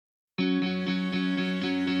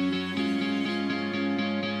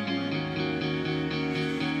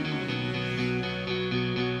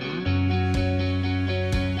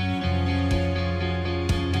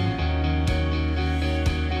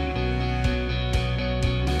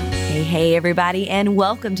Hey, everybody, and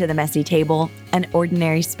welcome to The Messy Table, an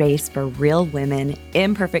ordinary space for real women,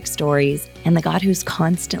 imperfect stories, and the God who's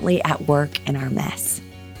constantly at work in our mess.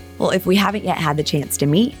 Well, if we haven't yet had the chance to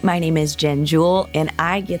meet, my name is Jen Jewell, and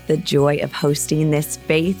I get the joy of hosting this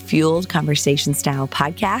faith-fueled conversation-style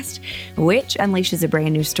podcast, which unleashes a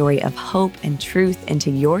brand new story of hope and truth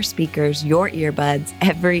into your speakers, your earbuds,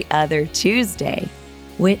 every other Tuesday,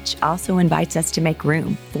 which also invites us to make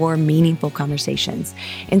room for meaningful conversations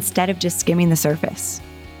instead of just skimming the surface.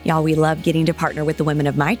 Y'all, we love getting to partner with the women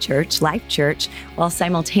of my church, Life Church, while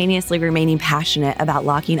simultaneously remaining passionate about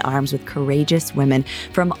locking arms with courageous women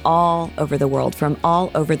from all over the world, from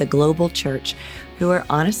all over the global church, who are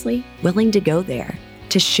honestly willing to go there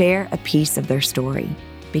to share a piece of their story.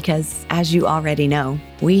 Because as you already know,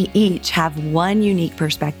 we each have one unique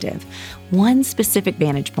perspective, one specific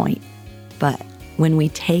vantage point. But when we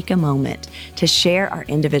take a moment to share our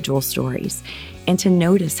individual stories and to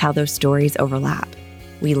notice how those stories overlap,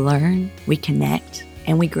 we learn, we connect,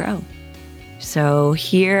 and we grow. So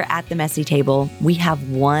here at the Messy Table, we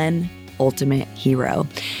have one ultimate hero.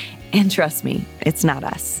 And trust me, it's not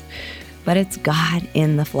us, but it's God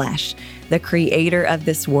in the flesh, the creator of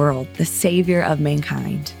this world, the savior of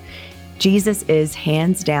mankind. Jesus is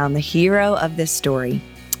hands down the hero of this story,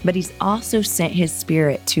 but he's also sent his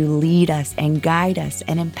spirit to lead us and guide us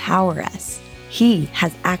and empower us. He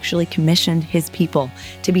has actually commissioned his people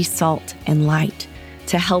to be salt and light,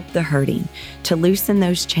 to help the hurting, to loosen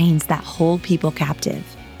those chains that hold people captive,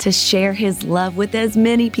 to share his love with as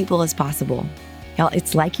many people as possible. Y'all,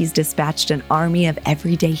 it's like he's dispatched an army of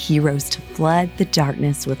everyday heroes to flood the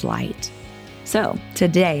darkness with light. So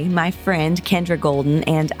today, my friend Kendra Golden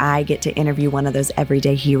and I get to interview one of those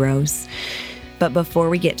everyday heroes. But before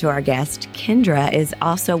we get to our guest, Kendra is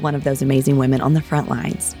also one of those amazing women on the front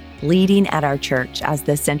lines, leading at our church as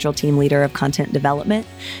the central team leader of content development,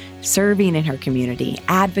 serving in her community,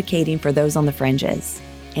 advocating for those on the fringes.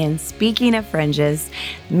 And speaking of fringes,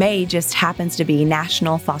 May just happens to be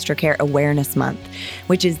National Foster Care Awareness Month,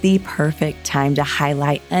 which is the perfect time to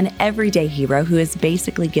highlight an everyday hero who has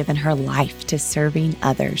basically given her life to serving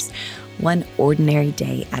others, one ordinary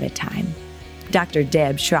day at a time. Dr.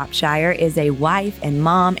 Deb Shropshire is a wife and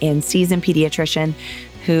mom and seasoned pediatrician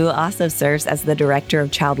who also serves as the director of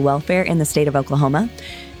child welfare in the state of Oklahoma,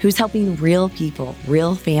 who's helping real people,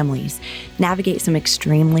 real families navigate some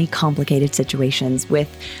extremely complicated situations with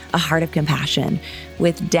a heart of compassion,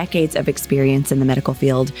 with decades of experience in the medical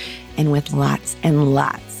field, and with lots and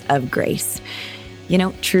lots of grace. You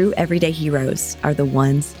know, true everyday heroes are the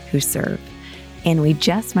ones who serve, and we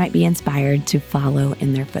just might be inspired to follow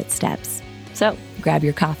in their footsteps. So grab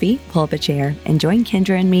your coffee, pull up a chair, and join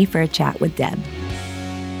Kendra and me for a chat with Deb.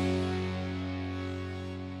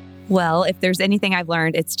 Well, if there's anything I've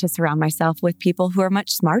learned, it's to surround myself with people who are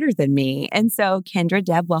much smarter than me. And so, Kendra,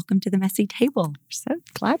 Deb, welcome to the Messy Table. We're so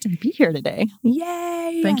glad to be here today.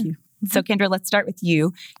 Yay! Thank you. So, Kendra, let's start with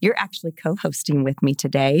you. You're actually co-hosting with me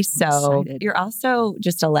today. So you're also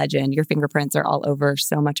just a legend. Your fingerprints are all over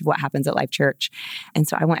so much of what happens at Life Church. And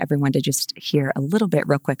so I want everyone to just hear a little bit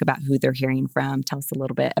real quick about who they're hearing from. Tell us a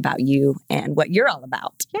little bit about you and what you're all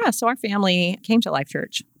about. Yeah, so our family came to Life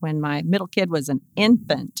Church when my middle kid was an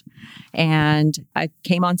infant. And I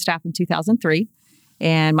came on staff in 2003.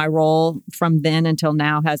 And my role from then until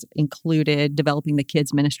now has included developing the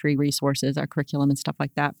kids' ministry resources, our curriculum and stuff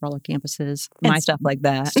like that for all our campuses. Stuff like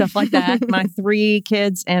that. Stuff like that. My 3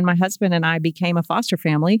 kids and my husband and I became a foster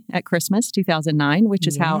family at Christmas 2009, which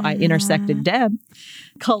is how I intersected Deb,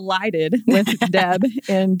 collided with Deb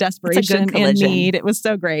in desperation and need. It was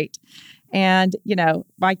so great. And, you know,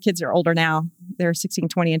 my kids are older now. They're 16,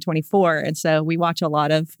 20, and 24. And so we watch a lot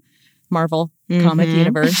of Marvel comic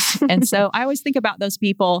universe. And so I always think about those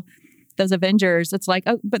people, those Avengers. It's like,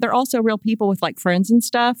 oh, but they're also real people with like friends and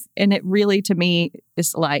stuff. And it really, to me,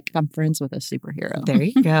 is like I'm friends with a superhero. There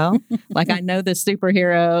you go. Like I know this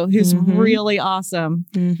superhero who's really awesome,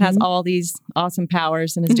 has all these awesome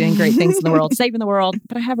powers and is doing great things in the world, saving the world.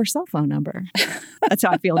 But I have her cell phone number. That's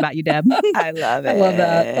how I feel about you, Deb. I love it. I love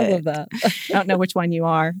that. I love that. I don't know which one you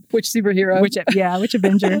are. Which superhero? Which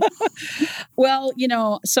Avenger? Well, you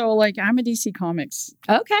know, so like I'm a DC Comics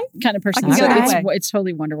Okay. kind of person. I can So go that way. it's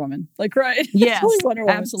totally Wonder Woman. Like, right? Yes. Totally Wonder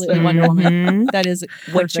Woman. Absolutely So- Wonder Woman. That is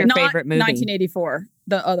What's your Not favorite movie? 1984,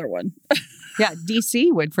 the other one. Yeah,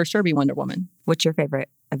 DC would for sure be Wonder Woman. What's your favorite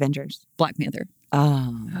Avengers? Black Panther.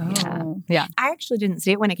 Oh, Oh. Yeah. I actually didn't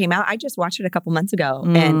see it when it came out. I just watched it a couple months ago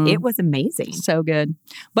and it was amazing. So good.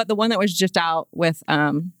 But the one that was just out with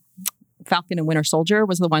Falcon and Winter Soldier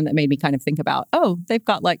was the one that made me kind of think about, oh, they've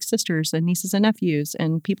got like sisters and nieces and nephews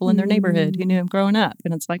and people in their neighborhood who knew him growing up.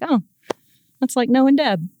 And it's like, oh, that's like Noah and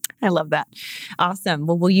Deb. I love that. Awesome.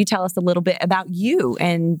 Well, will you tell us a little bit about you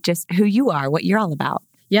and just who you are, what you're all about?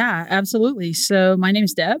 Yeah, absolutely. So my name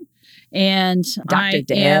is Deb. And Dr.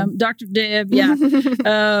 Deb. am Dr. Deb, yeah,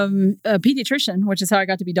 a pediatrician, which is how I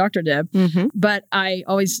got to be Dr. Deb. But I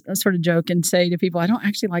always sort of joke and say to people, I don't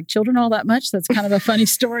actually like children all that much. That's kind of a funny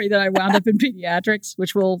story that I wound up in pediatrics,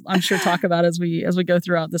 which we'll, I'm sure, talk about as we go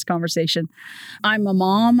throughout this conversation. I'm a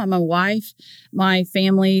mom. I'm a wife. My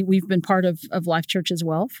family, we've been part of Life Church as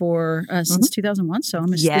well for since 2001. So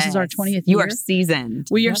this is our 20th year. You are seasoned.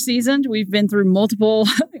 We are seasoned. We've been through multiple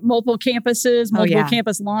campuses, multiple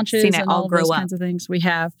campus launches. Seen it and all grow those up. Kinds of things we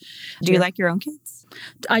have. Do you like your own kids?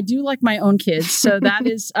 I do like my own kids. So that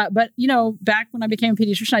is, but back when I became a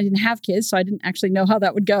pediatrician, I didn't have kids. So I didn't actually know how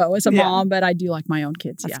that would go as a mom, but I do like my own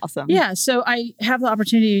kids. That's awesome. Yeah. So I have the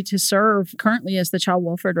opportunity to serve currently as the child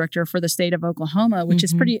welfare director for the state of Oklahoma, which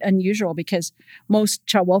is pretty unusual because most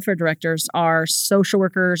child welfare directors are social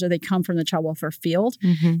workers or they come from the child welfare field.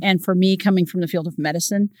 And for me, coming from the field of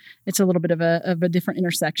medicine, it's a little bit of a different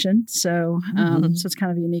intersection. So, so it's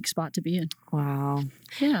kind of a unique spot to be in. Wow.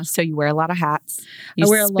 Yeah. So you wear a lot of hats. You I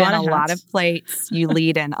wear a spin lot of plates. You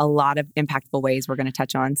lead in a lot of impactful ways. We're going to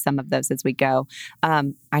touch on some of those as we go.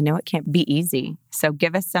 I know it can't be easy. So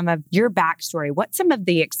give us some of your backstory. What's some of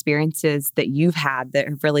the experiences that you've had that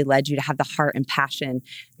have really led you to have the heart and passion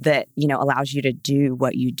that, allows you to do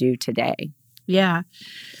what you do today? Yeah.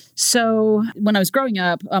 So when I was growing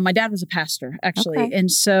up, my dad was a pastor, actually. Okay.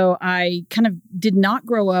 And so I kind of did not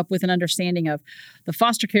grow up with an understanding of the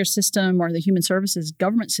foster care system or the human services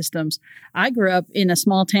government systems. I grew up in a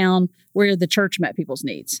small town where the church met people's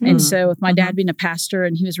needs. And so with my dad being a pastor,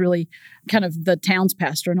 and he was really kind of the town's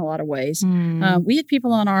pastor in a lot of ways, we had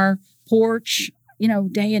people on our porch,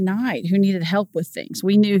 day and night who needed help with things.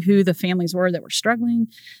 We knew who the families were that were struggling.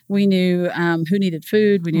 We knew who needed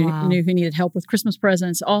food. We knew who needed help with Christmas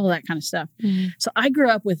presents, all of that kind of stuff. So I grew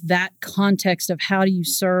up with that context of how do you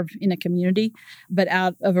serve in a community, but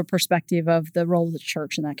out of a perspective of the role of the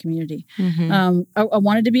church in that community. I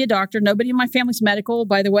wanted to be a doctor. Nobody in my family's medical,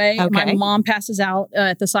 by the way. Okay. My mom passes out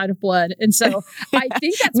at the sight of blood. And so I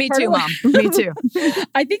think that's Me part too, of Mom. Me too.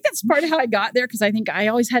 I think that's part of how I got there because I think I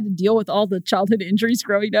always had to deal with all the childhood injuries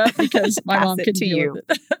growing up because my mom couldn't deal with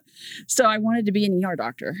it. So I wanted to be an ER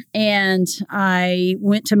doctor. And I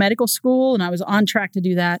went to medical school and I was on track to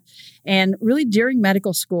do that. And really during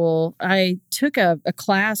medical school, I took a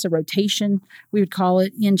class, a rotation, we would call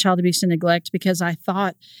it, in child abuse and neglect, because I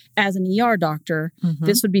thought as an ER doctor,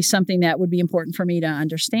 this would be something that would be important for me to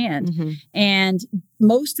understand. And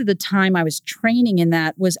most of the time I was training in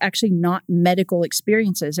that was actually not medical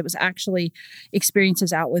experiences. It was actually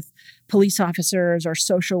experiences out with police officers or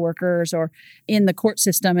social workers or in the court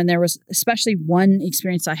system. And there was especially one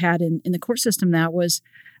experience I had in the court system that was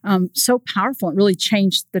so powerful. It really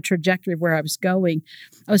changed the trajectory of where I was going.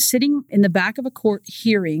 I was sitting in the back of a court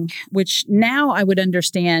hearing, which now I would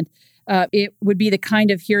understand it would be the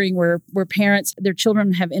kind of hearing where parents, their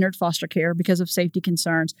children have entered foster care because of safety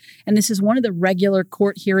concerns. And this is one of the regular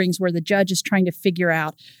court hearings where the judge is trying to figure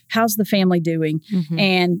out how's the family doing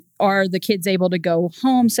and are the kids able to go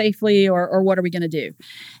home safely or what are we going to do?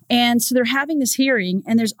 And so they're having this hearing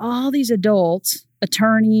and there's all these adults,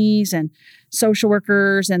 attorneys and social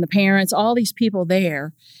workers and the parents, all these people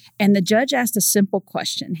there. And the judge asked a simple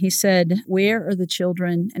question. He said, where are the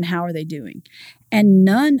children and how are they doing? And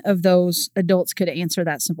none of those adults could answer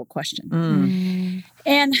that simple question.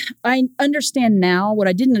 And I understand now what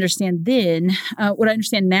I didn't understand then. What I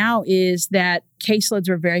understand now is that caseloads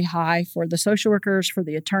were very high for the social workers, for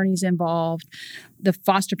the attorneys involved. The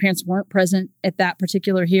foster parents weren't present at that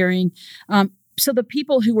particular hearing. So the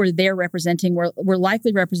people who were there representing were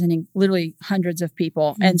likely representing literally hundreds of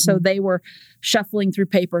people. And so they were shuffling through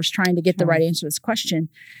papers trying to get the right answer to this question.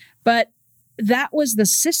 But that was the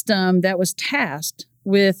system that was tasked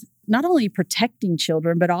with not only protecting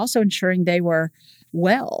children, but also ensuring they were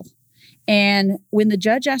well. And when the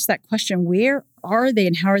judge asked that question, where are they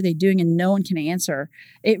and how are they doing, and no one can answer,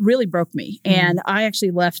 it really broke me. And I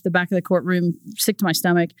actually left the back of the courtroom sick to my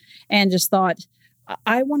stomach and just thought,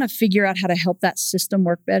 I want to figure out how to help that system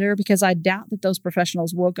work better, because I doubt that those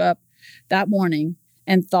professionals woke up that morning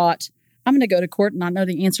and thought, I'm going to go to court and not know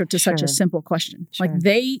the answer to such a simple question. Like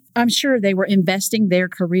I'm sure they were investing their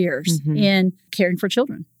careers in caring for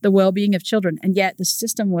children, the well-being of children, and yet the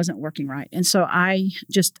system wasn't working right. And so I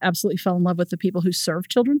just absolutely fell in love with the people who serve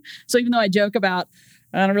children. So even though I joke about,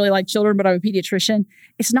 I don't really like children, but I'm a pediatrician,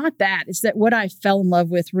 it's not that. It's that what I fell in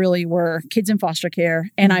love with really were kids in foster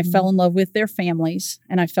care, and I fell in love with their families,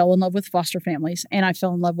 and I fell in love with foster families, and I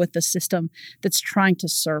fell in love with the system that's trying to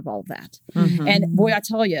serve all of that. And boy, I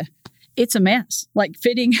tell you, it's a mess. Like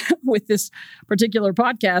fitting with this particular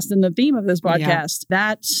podcast and the theme of this podcast,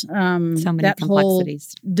 so many that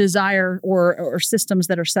complexities. Whole desire or systems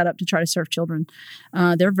that are set up to try to serve children,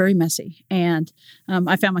 they're very messy. And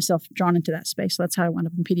I found myself drawn into that space. So that's how I wound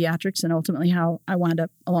up in pediatrics and ultimately how I wound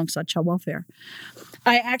up alongside child welfare.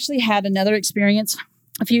 I actually had another experience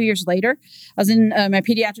a few years later. I was in my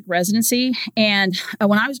pediatric residency. And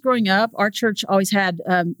when I was growing up, our church always had,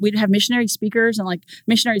 we'd have missionary speakers, and like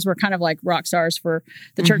missionaries were kind of like rock stars for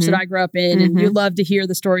the church that I grew up in. And you love to hear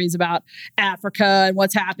the stories about Africa and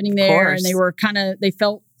what's happening there. And they were they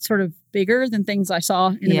felt sort of bigger than things I saw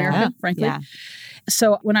in America, frankly. Yeah.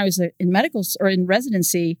 So when I was in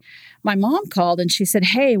residency, my mom called and she said,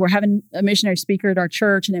 hey, we're having a missionary speaker at our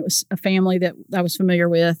church. And it was a family that I was familiar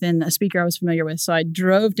with and a speaker I was familiar with. So I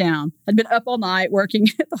drove down. I'd been up all night working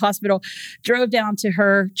at the hospital, drove down to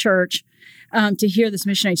her church to hear this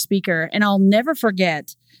missionary speaker. And I'll never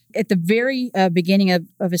forget, at the very beginning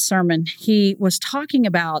of his sermon, he was talking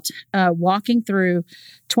about walking through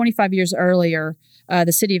 25 years earlier,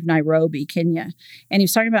 the city of Nairobi, Kenya. And he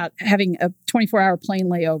was talking about having a 24-hour plane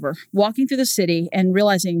layover, walking through the city and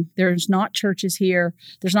realizing there's not churches here.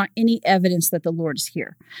 There's not any evidence that the Lord is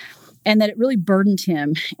here. And that it really burdened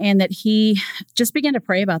him, and that he just began to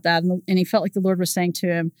pray about that. And he felt like the Lord was saying to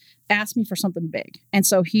him, ask me for something big. And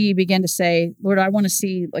so he began to say, Lord, I want to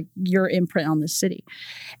see like your imprint on this city.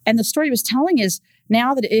 And the story he was telling is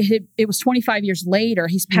now that it was 25 years later,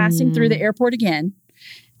 he's passing through the airport again.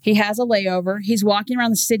 He has a layover. He's walking around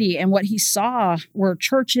the city, and what he saw were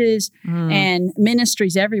churches and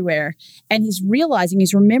ministries everywhere. And he's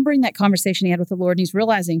remembering that conversation he had with the Lord, and he's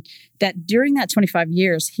realizing that during that 25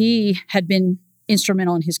 years, he had been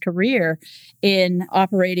instrumental in his career in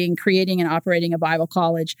creating and operating a Bible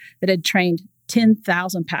college that had trained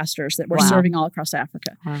 10,000 pastors that were serving all across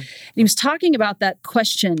Africa. Wow. And he was talking about that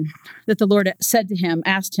question that the Lord said to him,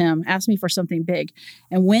 asked me for something big.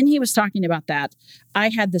 And when he was talking about that, I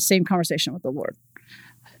had the same conversation with the Lord.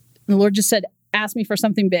 And the Lord just said, ask me for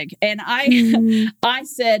something big. And I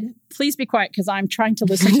said, please be quiet because I'm trying to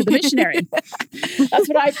listen to the missionary. That's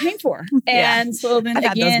what I came for. And so then I've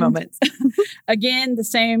had those moments. Again, the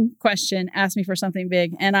same question, ask me for something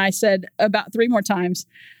big. And I said about 3 more times,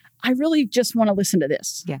 I really just want to listen to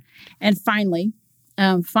this. Yeah. And finally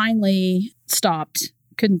stopped.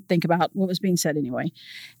 Couldn't think about what was being said anyway.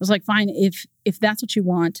 It was like, fine, if that's what you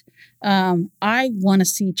want, I want to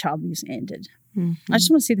see child abuse ended. I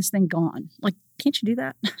just want to see this thing gone. Like, can't you do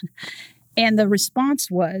that? And the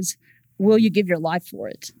response was, will you give your life for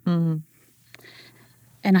it? And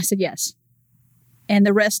I said, yes. And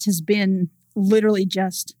the rest has been literally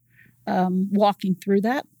just walking through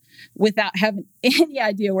that without having any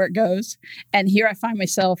idea where it goes. And here I find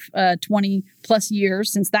myself 20 plus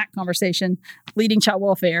years since that conversation leading child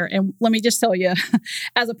welfare. And let me just tell you,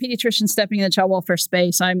 as a pediatrician stepping in the child welfare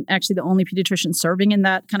space, I'm actually the only pediatrician serving in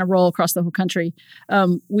that kind of role across the whole country.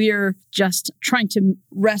 We're just trying to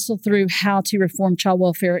wrestle through how to reform child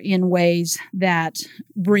welfare in ways that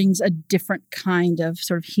brings a different kind of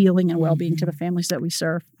sort of healing and well-being to the families that we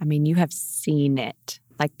serve. I mean, you have seen it.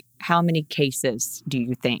 Like, how many cases do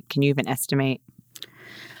you think? Can you even estimate?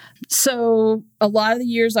 So a lot of the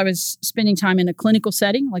years I was spending time in a clinical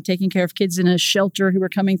setting, like taking care of kids in a shelter who were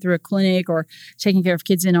coming through a clinic, or taking care of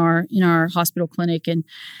kids in our hospital clinic. And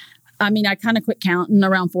I mean, I kind of quit counting,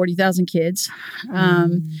 around 40,000 kids.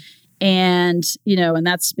 And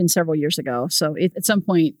that's been several years ago. So at some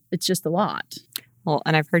point, it's just a lot. Well,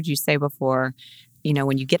 and I've heard you say before,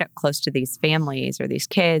 when you get up close to these families or these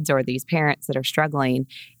kids or these parents that are struggling,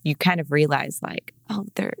 you kind of realize like, oh,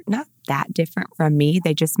 they're not that different from me.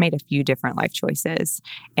 They just made a few different life choices.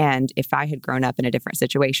 And if I had grown up in a different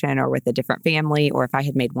situation or with a different family, or if I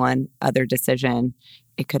had made one other decision,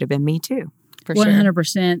 it could have been me too. For 100%.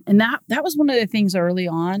 Sure. And that was one of the things early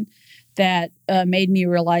on that made me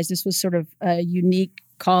realize this was sort of a unique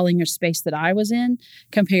calling or space that I was in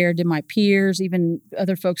compared to my peers, even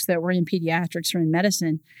other folks that were in pediatrics or in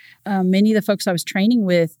medicine. Many of the folks I was training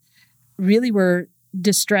with really were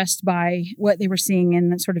distressed by what they were seeing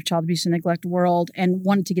in the sort of child abuse and neglect world and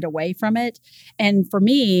wanted to get away from it. And for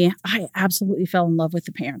me, I absolutely fell in love with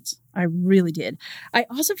the parents. I really did. I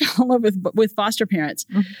also fell in love with foster parents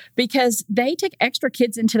because they take extra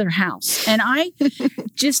kids into their house. And I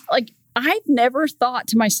just I've never thought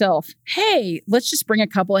to myself, hey, let's just bring a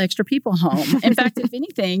couple extra people home. In fact, if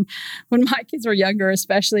anything, when my kids were younger,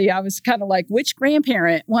 especially, I was kind of like, which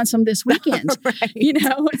grandparent wants them this weekend? Right.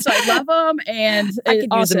 So I love them. And I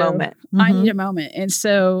could use a moment. I need a moment. And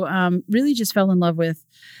so really just fell in love with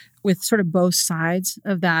with sort of both sides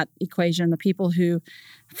of that equation, the people who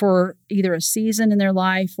for either a season in their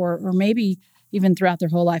life or maybe even throughout their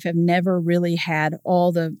whole life have never really had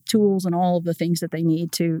all the tools and all of the things that they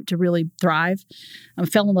need to really thrive. I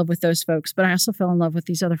fell in love with those folks, but I also fell in love with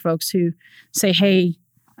these other folks who say, hey,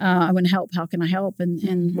 I want to help. How can I help?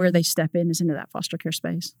 And where they step in is into that foster care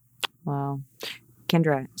space. Wow.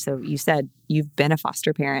 Kendra, so you said you've been a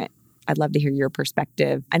foster parent. I'd love to hear your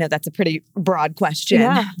perspective. I know that's a pretty broad question,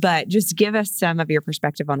 but just give us some of your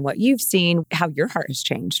perspective on what you've seen, how your heart has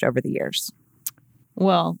changed over the years.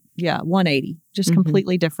 Well, 180, just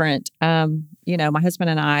completely different. My husband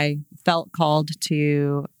and I felt called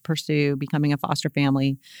to pursue becoming a foster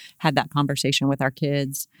family, had that conversation with our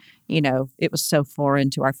kids. It was so foreign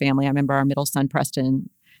to our family. I remember our middle son, Preston,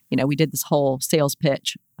 we did this whole sales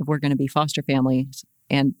pitch of we're going to be foster families.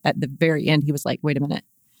 And at the very end, he was like, wait a minute.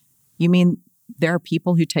 You mean there are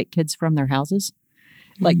people who take kids from their houses?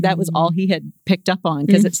 Like that was all he had picked up on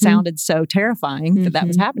because it sounded so terrifying that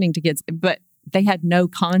was happening to kids. But they had no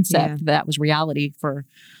concept that was reality for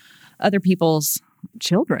other people's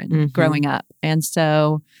children growing up. And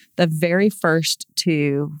so the very first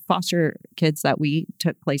 2 foster kids that we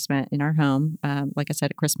took placement in our home, like I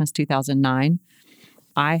said, at Christmas 2009,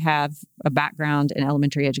 I have a background in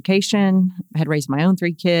elementary education, had raised my own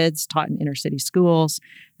 3 kids, taught in inner city schools,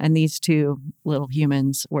 and these 2 little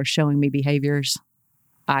humans were showing me behaviors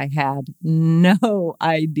I had no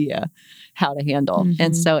idea how to handle.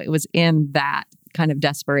 And so it was in that kind of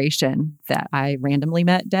desperation that I randomly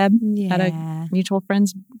met Deb at a mutual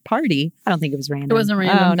friend's party. I don't think it was random. It wasn't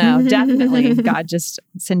random. Oh, no, definitely. God just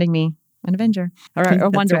sending me an Avenger or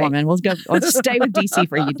Wonder Woman. Let's stay with DC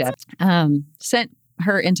for you, Deb. Sent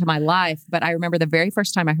her into my life. But I remember the very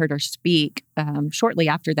first time I heard her speak, shortly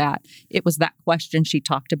after that, it was that question she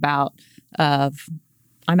talked about of,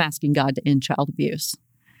 I'm asking God to end child abuse.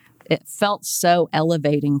 It felt so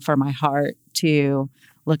elevating for my heart to,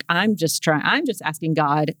 look, I'm just asking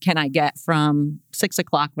God, can I get from 6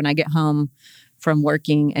 o'clock when I get home from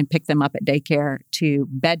working and pick them up at daycare to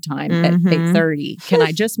bedtime at 8:30? Can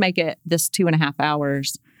I just make it this 2.5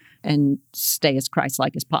 hours and stay as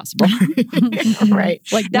Christ-like as possible? Right.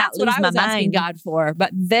 Like that's what I was asking God for.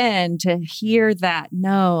 But then to hear that,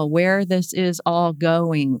 no, where this is all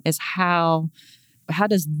going is how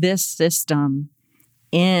does this system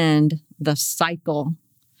end the cycle?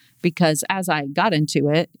 Because as I got into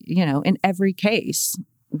it, in every case,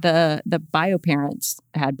 the bio parents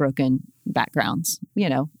had broken backgrounds,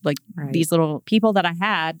 these little people that I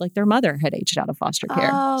had, like their mother had aged out of foster care.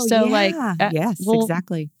 Oh, so yes,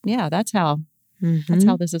 exactly. Yeah, that's how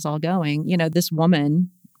this is all going. This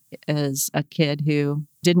woman is a kid who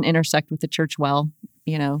didn't intersect with the church well,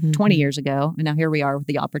 20 years ago. And now here we are with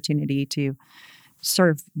the opportunity to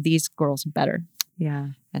serve these girls better. Yeah.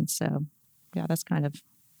 And so, that's it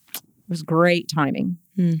was great timing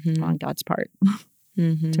on God's part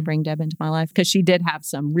to bring Deb into my life, because she did have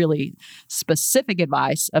some really specific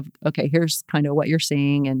advice of, okay, here's kind of what you're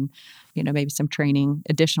seeing, and, maybe some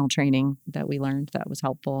additional training that we learned that was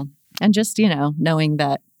helpful. And just, knowing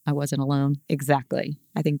that I wasn't alone. Exactly.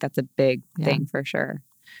 I think that's a big thing for sure.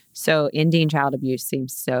 So ending child abuse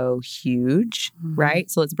seems so huge,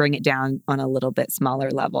 right? So let's bring it down on a little bit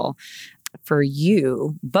smaller level. For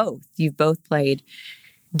you've both played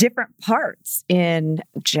different parts in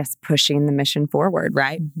just pushing the mission forward,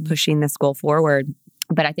 right? Pushing this goal forward.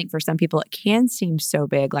 But I think for some people, it can seem so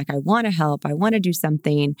big, like I want to help, I want to do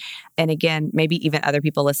something. And again, maybe even other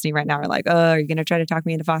people listening right now are like, oh, are you going to try to talk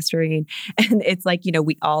me into fostering? And it's like,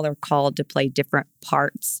 we all are called to play different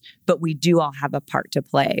parts, but we do all have a part to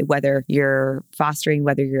play, whether you're fostering,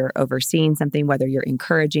 whether you're overseeing something, whether you're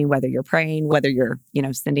encouraging, whether you're praying, whether you're,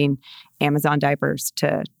 sending Amazon diapers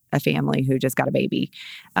to a family who just got a baby.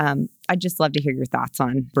 I'd just love to hear your thoughts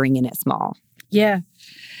on bringing it small. Yeah.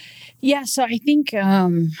 So I think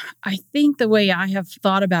the way I have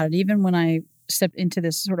thought about it, even when I stepped into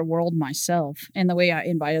this sort of world myself, and the way I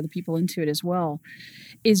invite other people into it as well,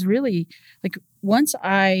 is really like once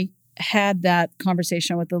I had that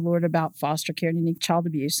conversation with the Lord about foster care and ending child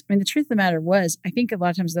abuse. I mean, the truth of the matter was, I think a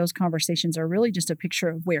lot of times those conversations are really just a picture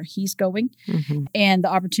of where He's going, and the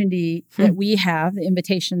opportunity that we have, the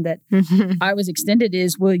invitation that I was extended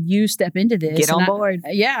is, will you step into this? Get on board.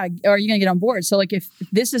 Are you going to get on board? So like if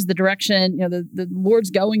this is the direction, the Lord's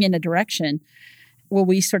going in a direction, will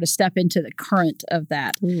we sort of step into the current of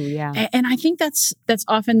that? Ooh, yeah. And I think that's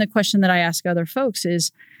often the question that I ask other folks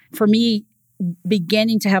is, for me,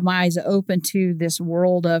 beginning to have my eyes open to this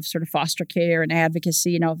world of sort of foster care and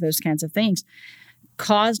advocacy and all of those kinds of things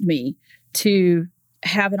caused me to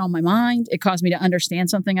have it on my mind. It caused me to understand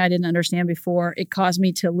something I didn't understand before. It caused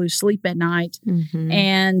me to lose sleep at night.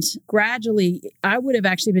 And gradually, I would have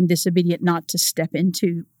actually been disobedient not to step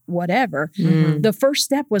into whatever. The first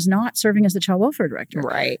step was not serving as the child welfare director.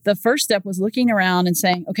 Right. The first step was looking around and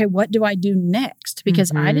saying, okay, what do I do next?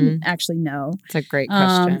 Because I didn't actually know. It's a great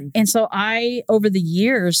question. And so I, over the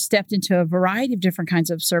years, stepped into a variety of different kinds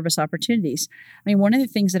of service opportunities. I mean, one of the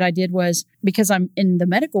things that I did was, because I'm in the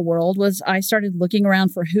medical world, was I started looking around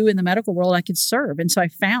for who in the medical world I could serve. And so I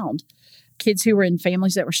found kids who were in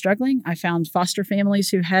families that were struggling. I found foster families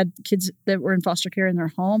who had kids that were in foster care in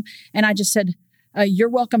their home. And I just said, you're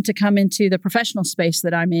welcome to come into the professional space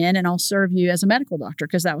that I'm in, and I'll serve you as a medical doctor,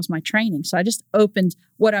 because that was my training. So I just opened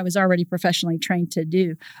what I was already professionally trained to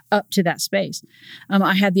do up to that space.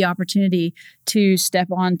 I had the opportunity to step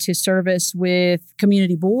on to service with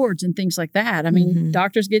community boards and things like that. I mean,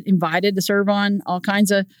 doctors get invited to serve on all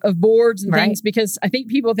kinds of boards and things, because I think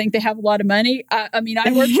people think they have a lot of money. I mean,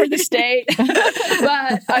 I work for the state,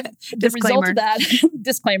 but the result of that,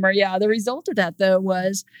 disclaimer, the result of that, though,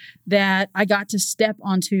 was that I got to step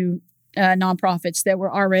onto nonprofits that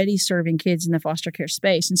were already serving kids in the foster care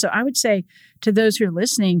space. And so I would say to those who are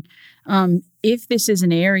listening, if this is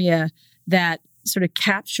an area that sort of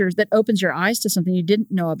captures, that opens your eyes to something you didn't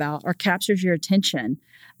know about or captures your attention,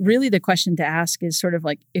 really the question to ask is sort of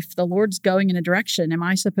like, if the Lord's going in a direction, am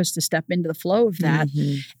I supposed to step into the flow of that?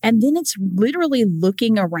 And then it's literally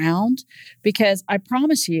looking around, because I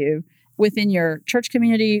promise you, within your church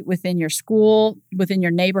community, within your school, within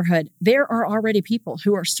your neighborhood, there are already people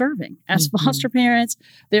who are serving as foster parents.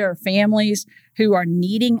 There are families who are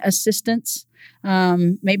needing assistance.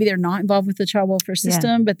 Maybe they're not involved with the child welfare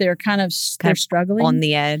system, but they're they're struggling. On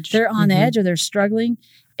the edge. They're on the edge, or they're struggling.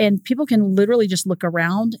 And people can literally just look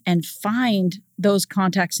around and find those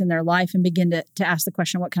contacts in their life and begin to ask the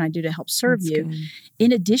question, what can I do to help serve you? Good.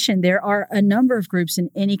 In addition, there are a number of groups in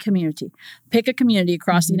any community. Pick a community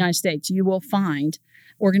across the United States. You will find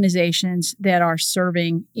organizations that are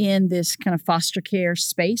serving in this kind of foster care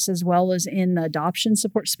space, as well as in the adoption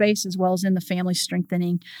support space, as well as in the family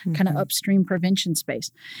strengthening kind of upstream prevention space.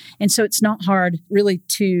 And so it's not hard really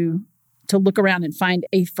to look around and find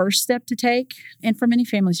a first step to take. And for many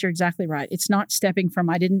families, you're exactly right. It's not stepping from,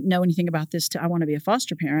 I didn't know anything about this, to I want to be a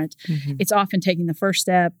foster parent. It's often taking the first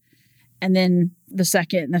step, and then the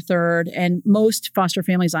second and the third. And most foster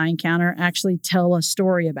families I encounter actually tell a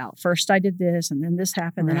story about, first I did this, and then this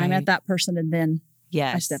happened, and I met that person, and then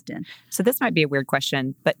I stepped in. So this might be a weird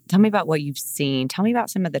question, but tell me about what you've seen. Tell me about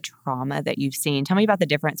some of the trauma that you've seen. Tell me about the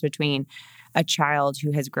difference between a child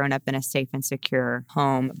who has grown up in a safe and secure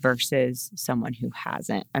home versus someone who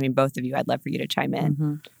hasn't. I mean, both of you, I'd love for you to chime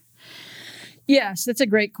in. Yes, that's a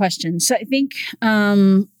great question. So I think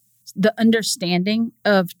the understanding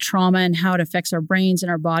of trauma and how it affects our brains and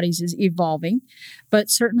our bodies is evolving. But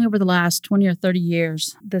certainly over the last 20 or 30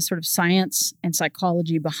 years, the sort of science and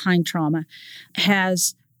psychology behind trauma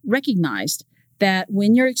has recognized that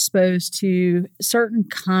when you're exposed to certain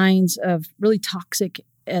kinds of really toxic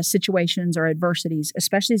situations or adversities,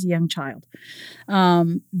 especially as a young child,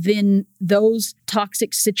 then those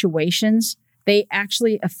toxic situations, they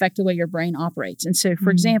actually affect the way your brain operates. And so, for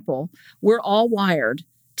example, we're all wired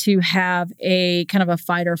to have a kind of a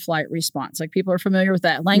fight or flight response. Like, people are familiar with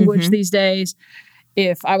that language these days.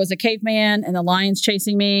 If I was a caveman and the lion's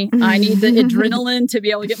chasing me, I need the adrenaline to be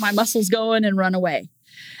able to get my muscles going and run away.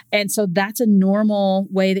 And so that's a normal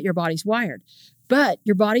way that your body's wired. But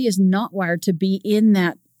your body is not wired to be in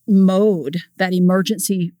that mode, that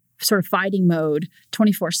emergency sort of fighting mode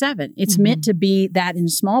 24/7. It's meant to be that in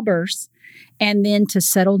small bursts, and then to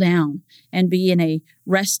settle down and be in a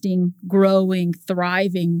resting, growing,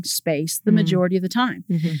 thriving space the majority of the time.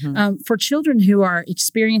 For children who are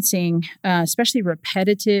experiencing especially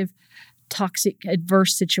repetitive, toxic,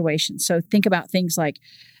 adverse situations. So think about things like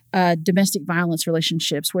domestic violence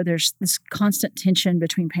relationships where there's this constant tension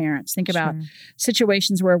between parents. Think about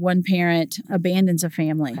situations where one parent abandons a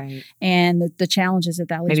family and the challenges that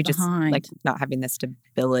leaves maybe behind. Just like not having the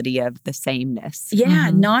stability of the sameness. Yeah,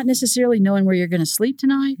 not necessarily knowing where you're going to sleep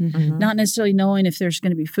tonight, not necessarily knowing if there's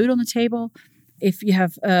going to be food on the table. If you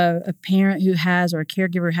have a parent who has, or a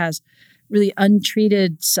caregiver has, really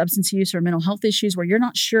untreated substance use or mental health issues where you're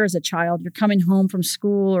not sure as a child, you're coming home from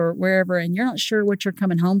school or wherever, and you're not sure what you're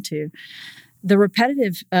coming home to. The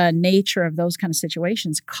repetitive nature of those kind of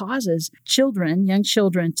situations causes children, young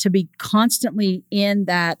children, to be constantly in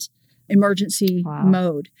that emergency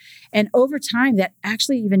mode. And over time, that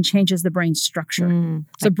actually even changes the brain structure.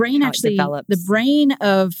 So brain actually, the brain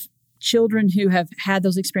of children who have had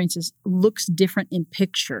those experiences looks different in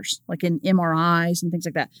pictures, like in MRIs and things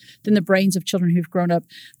like that, than the brains of children who've grown up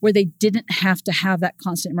where they didn't have to have that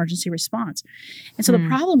constant emergency response. And so the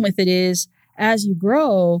problem with it is, as you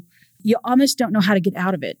grow, you almost don't know how to get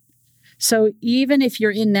out of it. So even if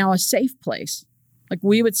you're in now a safe place, like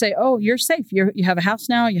we would say, oh, you're safe. You have a house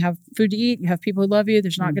now. You have food to eat. You have people who love you.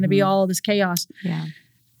 There's not going to be all this chaos. Yeah.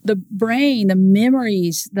 The brain, the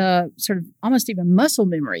memories, the sort of almost even muscle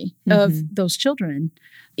memory of those children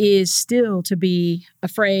is still to be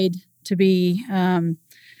afraid, to be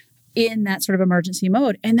in that sort of emergency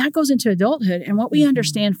mode. And that goes into adulthood. And what we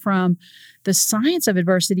understand from the science of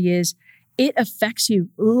adversity is it affects you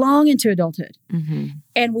long into adulthood.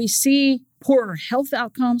 And we see poorer health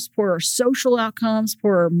outcomes, poorer social outcomes,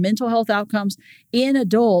 poorer mental health outcomes in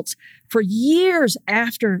adults for years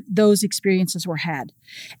after those experiences were had.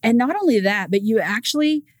 And not only that, but you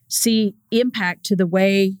actually see impact to the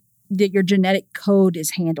way that your genetic code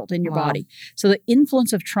is handled in your body. So the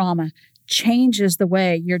influence of trauma changes the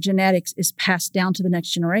way your genetics is passed down to the next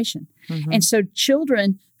generation. And so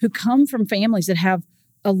children who come from families that have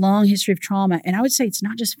a long history of trauma, and I would say it's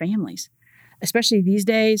not just families, especially these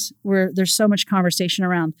days where there's so much conversation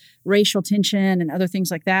around racial tension and other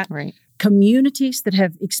things like that. Right. Communities that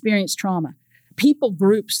have experienced trauma, people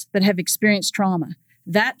groups that have experienced trauma,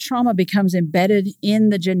 that trauma becomes embedded in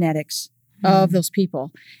the genetics of those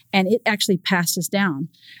people, and it actually passes down.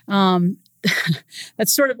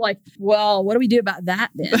 That's sort of like, well, what do we do about that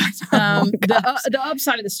then? The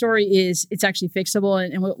upside of the story is it's actually fixable,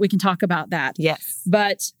 and we can talk about that. Yes.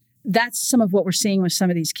 But that's some of what we're seeing with some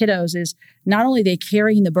of these kiddos is not only they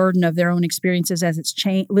carrying the burden of their own experiences as it's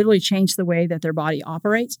literally changed the way that their body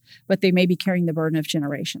operates, but they may be carrying the burden of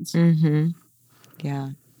generations. Yeah.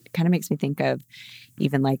 It kind of makes me think of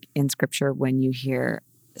even like in scripture when you hear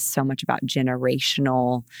so much about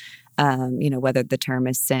generational, whether the term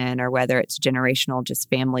is sin or whether it's generational, just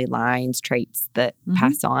family lines, traits that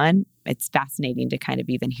pass on. It's fascinating to kind of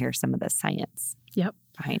even hear some of the science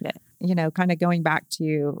behind it. Kind of going back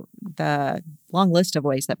to the long list of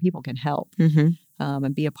ways that people can help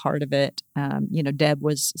and be a part of it. Deb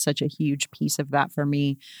was such a huge piece of that for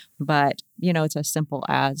me. But, it's as simple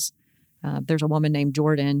as there's a woman named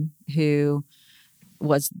Jordan who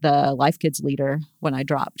was the Life Kids leader when I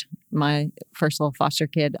dropped my first little foster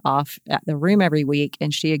kid off at the room every week.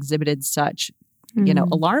 And she exhibited such,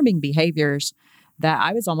 alarming behaviors that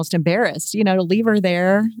I was almost embarrassed, to leave her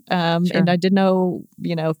there. And I didn't know,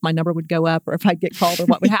 if my number would go up or if I'd get called or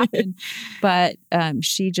what would happen. But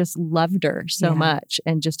she just loved her so much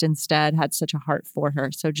and just instead had such a heart for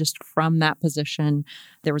her. So just from that position,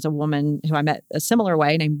 there was a woman who I met a similar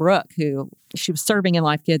way named Brooke, who she was serving in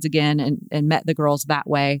Life Kids again and met the girls that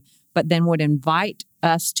way, but then would invite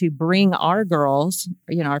us to bring our girls,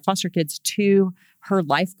 our foster kids to her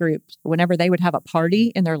life group. Whenever they would have a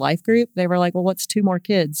party in their life group, they were like, well, what's 2 more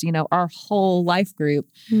kids? Our whole life group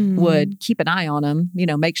would keep an eye on them,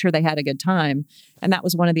 make sure they had a good time. And that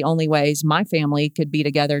was one of the only ways my family could be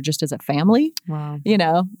together just as a family. Wow.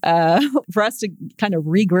 For us to kind of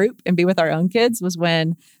regroup and be with our own kids was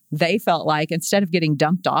when they felt like instead of getting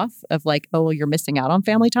dumped off of like, oh, well, you're missing out on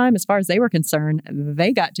family time, as far as they were concerned,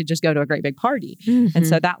 they got to just go to a great big party. And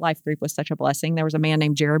so that life group was such a blessing. There was a man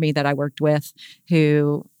named Jeremy that I worked with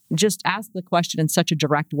who just asked the question in such a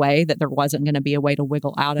direct way that there wasn't going to be a way to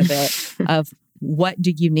wiggle out of it of what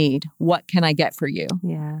do you need? What can I get for you?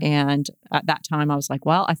 Yeah. And at that time I was like,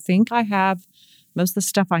 well, I think I have most of the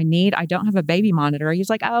stuff I need. I don't have a baby monitor. He was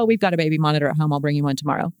like, oh, we've got a baby monitor at home. I'll bring you one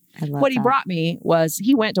tomorrow. What he brought me was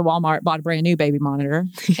he went to Walmart, bought a brand new baby monitor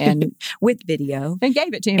and with video and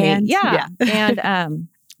gave it to me. And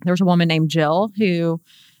there was a woman named Jill who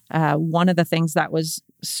one of the things that was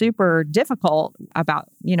super difficult about,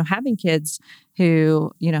 having kids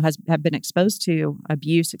who, have been exposed to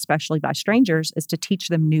abuse, especially by strangers, is to teach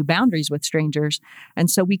them new boundaries with strangers. And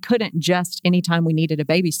so we couldn't just, anytime we needed a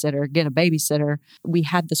babysitter, get a babysitter. We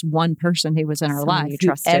had this one person who was in our life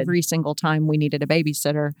who every single time we needed a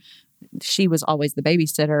babysitter, she was always the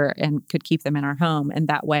babysitter and could keep them in our home. And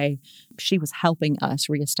that way she was helping us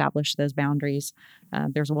reestablish those boundaries.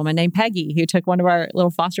 There's a woman named Peggy who took one of our little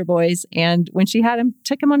foster boys. And when she had him,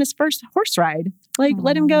 took him on his first horse ride,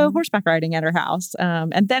 let him go horseback riding at her house.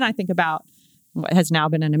 And then I think about what has now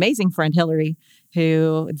been an amazing friend, Hillary,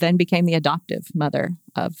 who then became the adoptive mother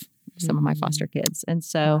of some of my foster kids. And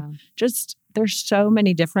so just there's so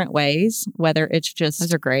many different ways, whether it's just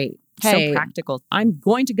those are great. Hey, so practical. I'm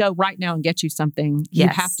going to go right now and get you something. You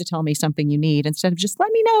have to tell me something you need instead of just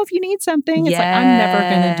let me know if you need something. It's like, I'm never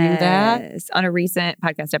going to do that. On a recent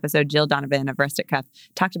podcast episode, Jill Donovan of Rustic Cuff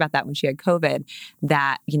talked about that when she had COVID,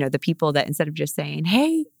 that, the people that instead of just saying,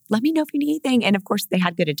 hey, let me know if you need anything. And of course, they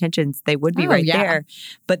had good intentions. They would be there.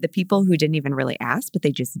 But the people who didn't even really ask, but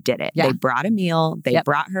they just did it. They brought a meal. They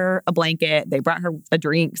brought her a blanket. They brought her a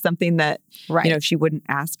drink, something that, she wouldn't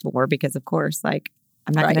ask for because, of course,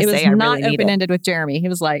 I'm not going to say I really need it. It was not open-ended with Jeremy. He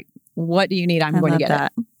was like, what do you need? I'm going to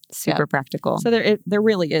get it. Super practical. So there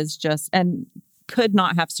really is just, and could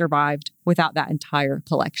not have survived without that entire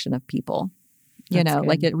collection of people.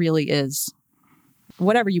 It really is.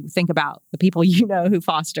 Whatever you think about the people who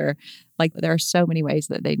foster, there are so many ways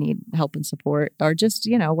that they need help and support, or just,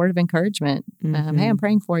 a word of encouragement. Hey, I'm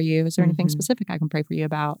praying for you. Is there anything specific I can pray for you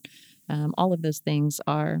about? All of those things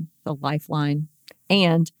are the lifeline.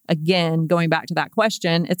 And again, going back to that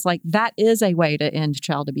question, it's that is a way to end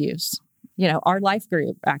child abuse. Our life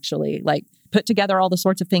group actually put together all the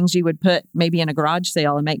sorts of things you would put maybe in a garage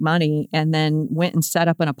sale and make money, and then went and set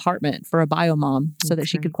up an apartment for a bio mom so that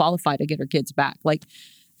she could qualify to get her kids back.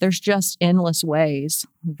 There's just endless ways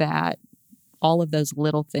that all of those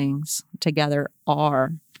little things together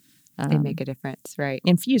are they make a difference, right?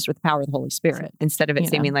 Infused with the power of the Holy Spirit. Instead of it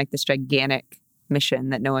seeming like this gigantic mission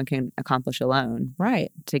that no one can accomplish alone.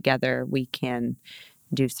 Right. Together we can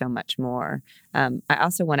do so much more. I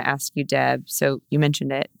also want to ask you, Deb, so you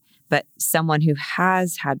mentioned it, but someone who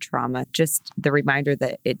has had trauma, just the reminder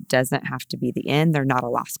that it doesn't have to be the end. They're not a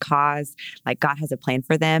lost cause. God has a plan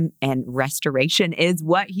for them, and restoration is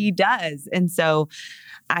what he does. And so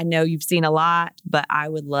I know you've seen a lot, but I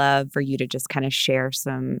would love for you to just kind of share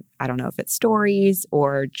some, I don't know if it's stories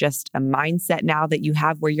or just a mindset now that you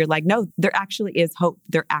have where you're no, there actually is hope.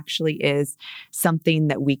 There actually is something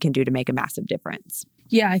that we can do to make a massive difference.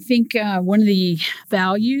 Yeah, I think one of the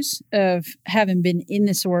values of having been in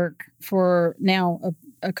this work for now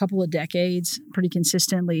a couple of decades pretty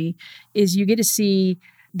consistently is you get to see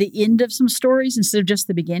the end of some stories instead of just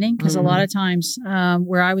the beginning. Because a lot of times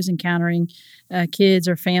where I was encountering kids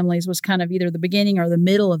or families was kind of either the beginning or the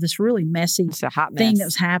middle of this really messy thing that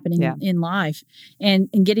was happening in life. And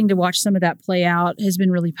getting to watch some of that play out has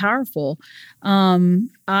been really powerful.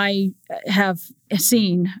 I have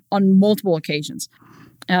seen on multiple occasions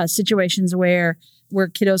situations where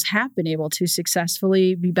kiddos have been able to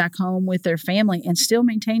successfully be back home with their family and still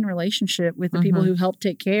maintain relationship with the people who helped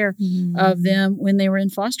take care of them when they were in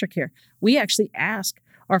foster care. We actually ask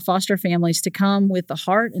our foster families to come with the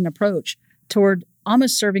heart and approach toward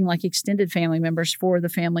almost serving like extended family members for the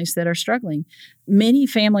families that are struggling. Many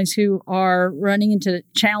families who are running into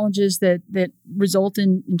challenges that result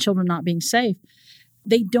in children not being safe,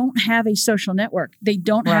 they don't have a social network. They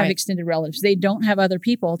don't have extended relatives. They don't have other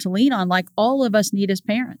people to lean on like all of us need as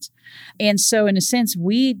parents. And so in a sense,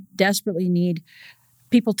 we desperately need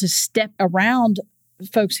people to step around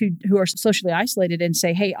folks who are socially isolated and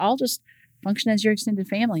say, hey, I'll just function as your extended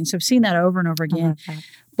family. And so I've seen that over and over again,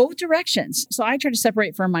 both directions. So I try to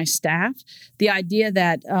separate from my staff the idea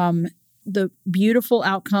that the beautiful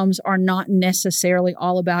outcomes are not necessarily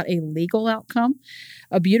all about a legal outcome.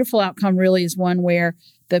 A beautiful outcome really is one where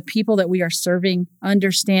the people that we are serving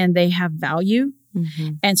understand they have value.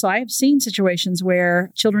 And so I have seen situations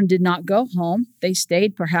where children did not go home. They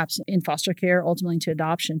stayed perhaps in foster care, ultimately to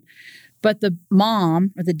adoption. But the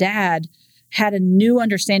mom or the dad had a new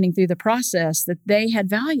understanding through the process that they had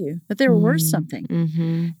value, that they were worth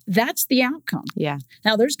something. That's the outcome. Yeah.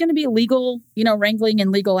 Now, there's going to be legal, wrangling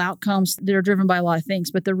and legal outcomes that are driven by a lot of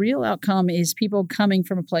things. But the real outcome is people coming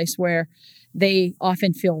from a place where they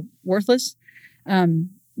often feel worthless.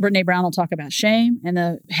 Brene Brown will talk about shame and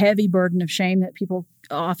the heavy burden of shame that people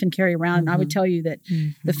often carry around. And I would tell you that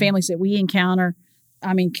the families that we encounter,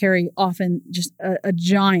 carry often just a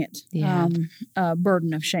giant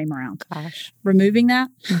burden of shame around. Gosh. Removing that,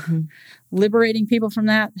 liberating people from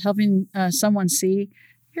that, helping someone see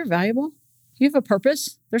you're valuable. You have a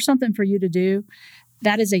purpose. There's something for you to do.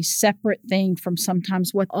 That is a separate thing from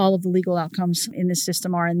sometimes what all of the legal outcomes in this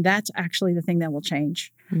system are. And that's actually the thing that will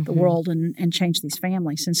change the world and change these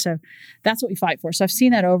families. And so that's what we fight for. So I've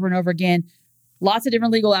seen that over and over again. Lots of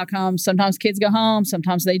different legal outcomes. Sometimes kids go home.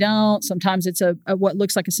 Sometimes they don't. Sometimes it's a what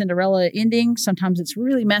looks like a Cinderella ending. Sometimes it's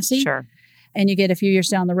really messy. Sure. And you get a few years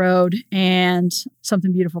down the road and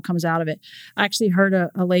something beautiful comes out of it. I actually heard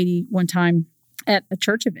a lady one time at a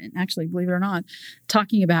church event, actually, believe it or not,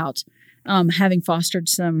 talking about having fostered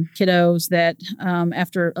some kiddos that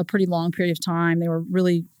after a pretty long period of time, they were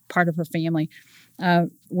really part of her family.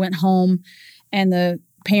 went home, and the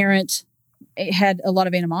parent had a lot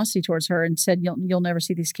of animosity towards her and said, you'll never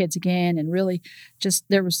see these kids again. And really just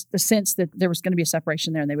there was a sense that there was going to be a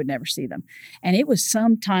separation there and they would never see them. And it was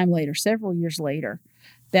some time later, several years later,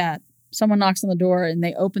 that someone knocks on the door and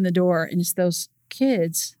they open the door and it's those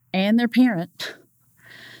kids and their parent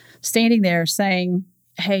standing there saying,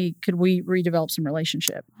 hey, could we redevelop some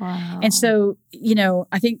relationship? Wow. And so,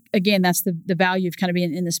 I think, again, that's the value of kind of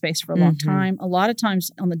being in this space for a long time. A lot of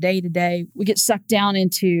times on the day-to-day, we get sucked down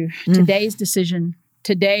into today's decision,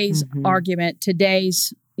 today's argument,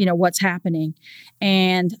 today's, what's happening.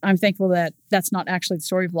 And I'm thankful that that's not actually the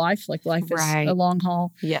story of life. Like life is a long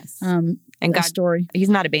haul. Yes. And God's story. He's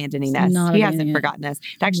not abandoning us. He hasn't forgotten us.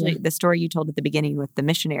 Actually, the story you told at the beginning with the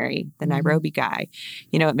missionary, the Nairobi guy,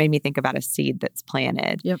 it made me think about a seed that's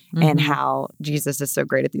planted and how Jesus is so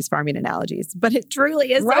great at these farming analogies. But it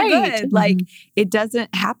truly is so good. Like, it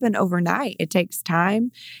doesn't happen overnight. It takes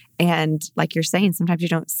time. And like you're saying, sometimes you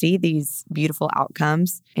don't see these beautiful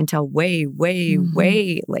outcomes until way, way,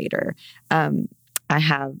 way later.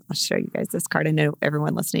 I'll show you guys this card. I know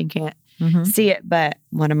everyone listening can't see it, but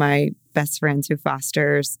one of my best friends who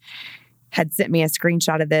fosters had sent me a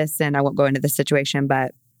screenshot of this, and I won't go into the situation,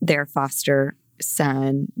 but their foster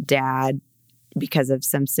son, dad, because of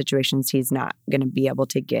some situations, he's not going to be able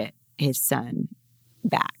to get his son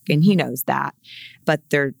back. And he knows that, but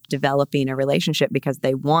they're developing a relationship because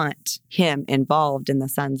they want him involved in the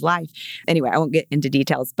son's life. Anyway, I won't get into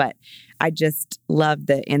details, but I just love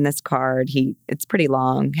that in this card, it's pretty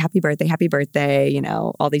long. Happy birthday,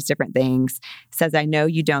 all these different things. It says, I know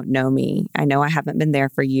you don't know me. I know I haven't been there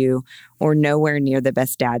for you or nowhere near the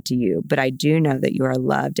best dad to you, but I do know that you are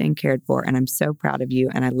loved and cared for, and I'm so proud of you,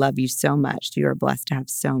 and I love you so much. You are blessed to have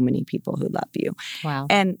so many people who love you. Wow.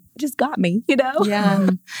 And just got me, Yeah.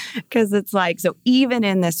 Because it's like, so even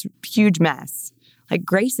in this huge mess, like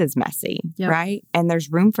grace is messy, right? And there's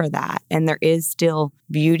room for that. And there is still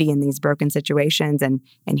beauty in these broken situations. And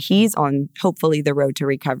he's on, hopefully, the road to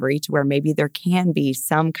recovery to where maybe there can be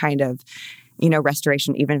some kind of,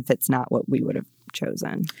 restoration, even if it's not what we would have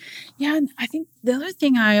chosen. Yeah. And I think the other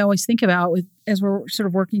thing I always think about as we're sort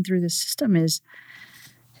of working through this system is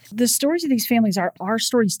the stories of these families are our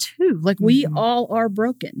stories too. Like we all are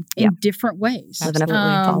broken in different ways. Living a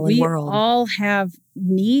fallen world. We all have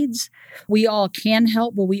needs. We all can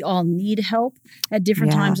help, but we all need help at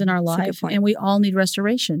different times in our life, and we all need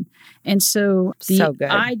restoration. And so the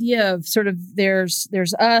idea of sort of there's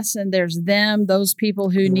us and there's them, those people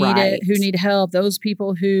who need it, who need help, those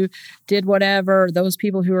people who did whatever, those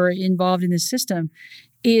people who are involved in the system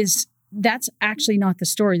that's actually not the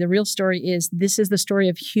story. The real story is this is the story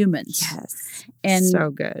of humans. Yes. And so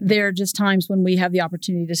good. There are just times when we have the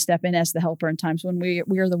opportunity to step in as the helper and times when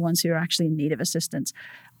we are the ones who are actually in need of assistance.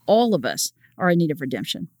 All of us are in need of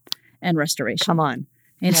redemption and restoration. Come on.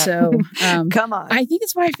 And so come on. I think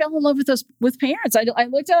that's why I fell in love with parents. I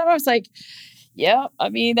looked at them, I was like, yeah, I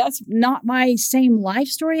mean, that's not my same life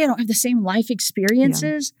story. I don't have the same life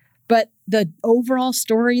experiences. But the overall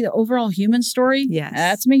story, the overall human story,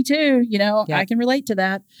 that's me too. I can relate to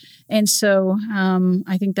that. And so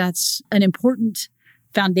I think that's an important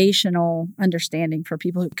foundational understanding for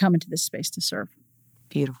people who come into this space to serve.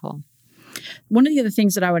 Beautiful. One of the other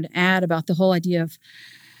things that I would add about the whole idea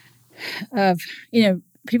of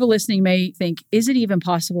people listening may think, is it even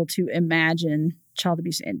possible to imagine child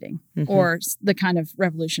abuse ending or the kind of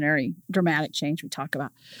revolutionary, dramatic change we talk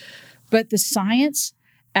about? But the science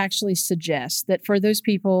actually suggests that for those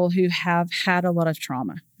people who have had a lot of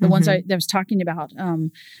trauma, the ones I was talking about,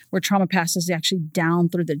 where trauma passes actually down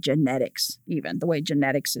through the genetics, even the way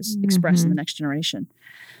genetics is expressed in the next generation.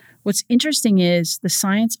 What's interesting is the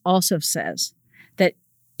science also says that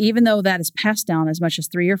even though that is passed down as much as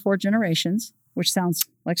 3 or 4 generations, which sounds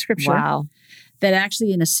like scripture, that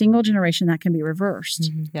actually in a single generation that can be reversed,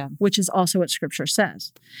 which is also what scripture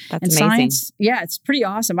says. That's and amazing. Science, it's pretty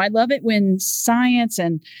awesome. I love it when science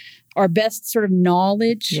and our best sort of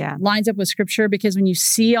knowledge lines up with scripture, because when you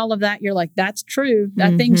see all of that, you're like, that's true.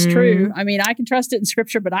 That thing's true. I mean, I can trust it in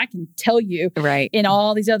scripture, but I can tell you in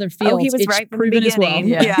all these other fields, he was it's right from proven the as well.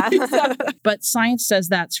 Yeah. But science says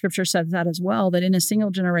that, scripture says that as well, that in a single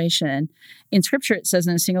generation, in scripture, it says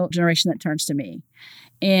in a single generation that turns to me.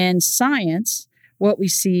 In science, what we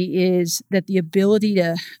see is that the ability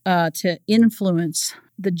to influence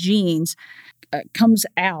the genes comes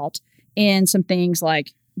out in some things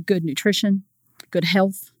like good nutrition, good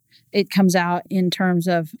health, It comes out in terms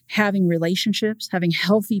of having relationships, having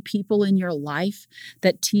healthy people in your life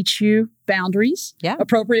that teach you boundaries,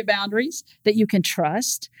 appropriate boundaries that you can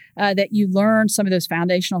trust, that you learn some of those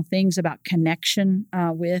foundational things about connection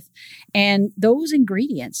with. And those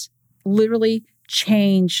ingredients literally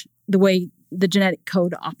change the way the genetic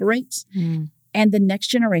code operates. And the next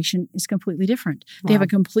generation is completely different. They have a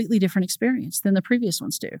completely different experience than the previous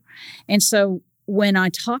ones do. And so when I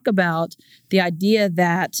talk about the idea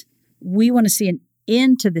that we want to see an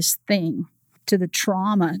end to this thing, to the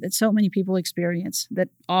trauma that so many people experience that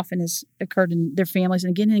often has occurred in their families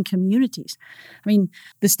and again in communities. I mean,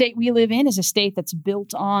 the state we live in is a state that's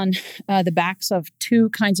built on the backs of two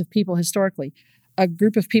kinds of people historically. A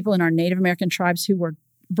group of people in our Native American tribes who were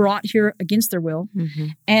brought here against their will,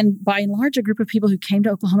 and by and large, a group of people who came to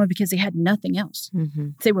Oklahoma because they had nothing else.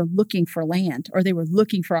 They were looking for land or they were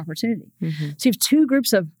looking for opportunity. So you have two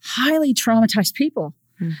groups of highly traumatized people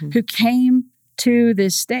who came to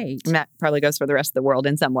this state. And that probably goes for the rest of the world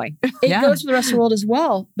in some way. It goes for the rest of the world as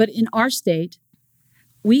well. But in our state,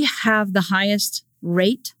 we have the highest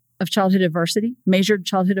rate of childhood adversity, measured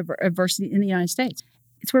childhood adversity in the United States.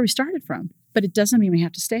 It's where we started from, but it doesn't mean we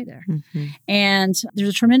have to stay there. And there's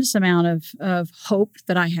a tremendous amount of hope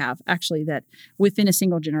that I have, actually, that within a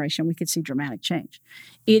single generation, we could see dramatic change.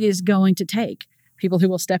 It is going to take people who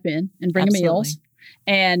will step in and bring meals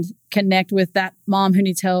and connect with that mom who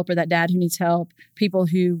needs help or that dad who needs help, people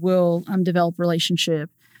who will develop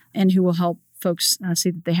relationship and who will help folks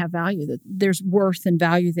see that they have value, that there's worth and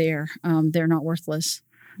value there. They're not worthless.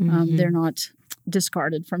 They're not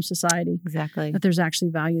discarded from society. Exactly. That there's actually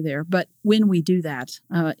value there. But when we do that,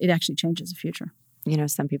 it actually changes the future. You know,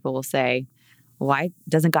 some people will say, why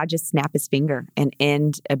doesn't God just snap his finger and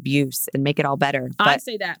end abuse and make it all better? But I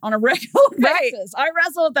say that on a regular basis. I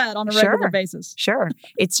wrestle with that on a regular basis. Sure.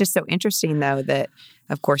 It's just so interesting, though, that,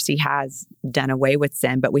 of course, he has done away with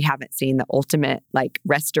sin, but we haven't seen the ultimate,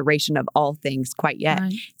 restoration of all things quite yet.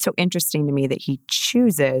 Right. It's so interesting to me that he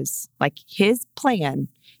chooses, his plan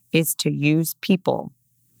is to use people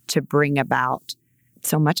to bring about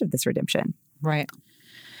so much of this redemption. Right.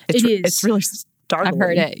 It's really startling. I've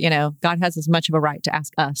heard it, God has as much of a right to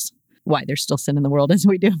ask us why there's still sin in the world as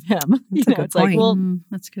we do of him. It's like, well,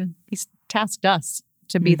 that's good. He's tasked us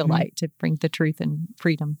to be the light, to bring the truth and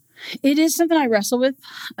freedom. It is something I wrestle with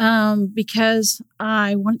because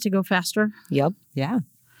I want it to go faster. Yep. Yeah.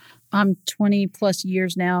 I'm 20 plus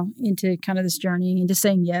years now into kind of this journey, into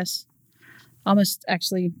saying yes. Almost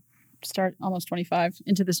 25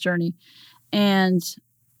 into this journey. And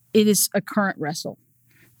it is a current wrestle.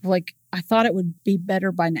 I thought it would be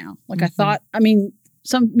better by now. I thought,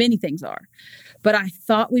 many things are, but I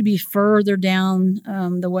thought we'd be further down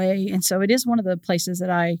the way. And so it is one of the places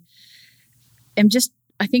that I am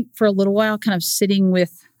I think for a little while, kind of sitting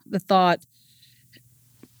with the thought,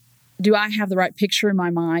 do I have the right picture in my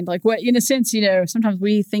mind? In a sense, sometimes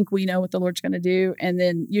we think we know what the Lord's going to do, and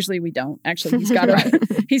then usually we don't. Actually, he's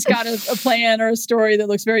got a plan or a story that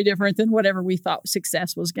looks very different than whatever we thought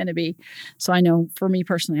success was going to be. So I know for me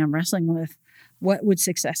personally, I'm wrestling with what would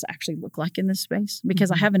success actually look like in this space, because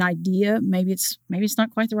I have an idea. Maybe it's not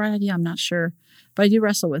quite the right idea. I'm not sure, but I do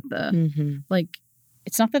wrestle with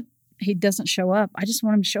it's not that he doesn't show up. I just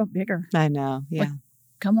want him to show up bigger. I know. Yeah.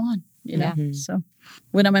 Come on. So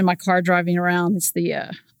when I'm in my car driving around, it's the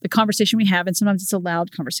conversation we have, and sometimes it's a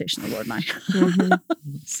loud conversation, the Lord and I.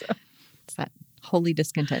 So it's that holy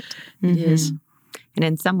discontent. It is. And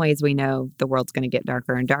in some ways, we know the world's going to get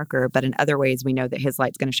darker and darker, but in other ways, we know that his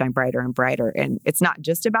light's going to shine brighter and brighter. And it's not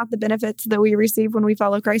just about the benefits that we receive when we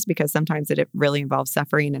follow Christ, because sometimes it really involves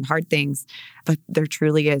suffering and hard things, but there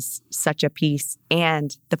truly is such a peace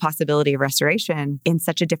and the possibility of restoration in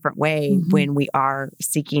such a different way when we are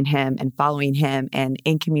seeking him and following him and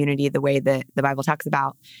in community the way that the Bible talks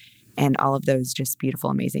about. And all of those just beautiful,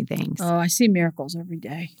 amazing things. Oh, I see miracles every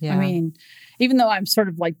day. Yeah. Even though I'm sort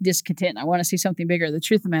of discontent, I want to see something bigger. The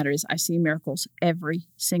truth of the matter is I see miracles every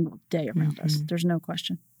single day around us. There's no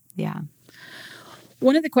question. Yeah.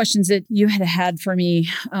 One of the questions that you had for me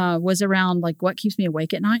was around what keeps me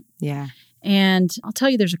awake at night. Yeah. And I'll tell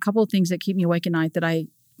you, there's a couple of things that keep me awake at night that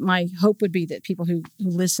my hope would be that people who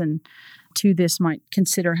listen to this might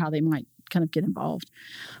consider how they might kind of get involved.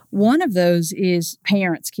 One of those is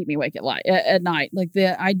parents keep me awake at night.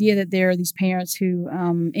 The idea that there are these parents who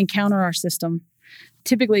encounter our system.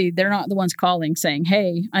 Typically, they're not the ones calling saying,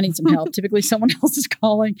 hey, I need some help. Typically, someone else is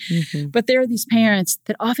calling. But there are these parents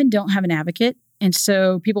that often don't have an advocate. And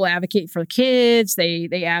so people advocate for kids.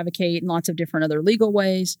 They advocate in lots of different other legal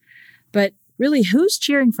ways. But really, who's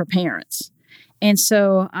cheering for parents? And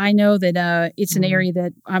so I know that it's an area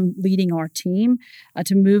that I'm leading our team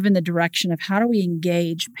to move in the direction of how do we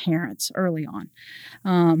engage parents early on,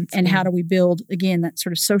 and how do we build, again, that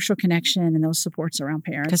sort of social connection and those supports around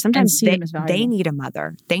parents. Because sometimes they need a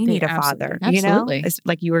mother. They need a father. Absolutely. You know? It's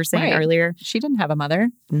like you were saying earlier. She didn't have a mother.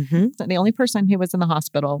 Mm-hmm. The only person who was in the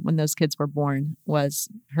hospital when those kids were born was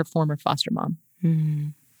her former foster mom.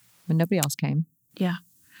 When nobody else came. Yeah.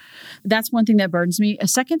 That's one thing that burdens me. A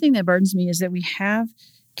second thing that burdens me is that we have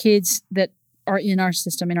kids that are in our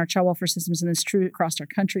system, in our child welfare systems, and it's true across our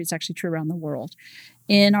country. It's actually true around the world.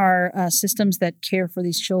 In our systems that care for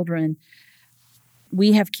these children,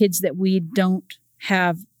 we have kids that we don't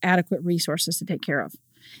have adequate resources to take care of.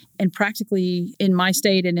 And practically in my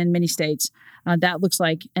state and in many states, that looks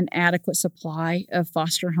like an adequate supply of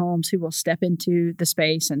foster homes who will step into the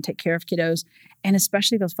space and take care of kiddos, and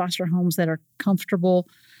especially those foster homes that are comfortable.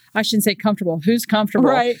 I shouldn't say comfortable. Who's comfortable?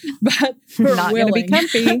 Right. But who are not willing. Going to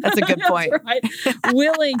be comfy. That's a good point. Right.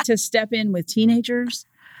 Willing to step in with teenagers.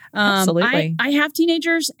 Absolutely. I have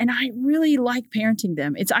teenagers and I really like parenting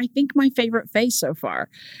them. It's, I think, my favorite phase so far.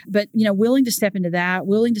 But, willing to step into that,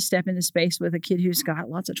 willing to step into space with a kid who's got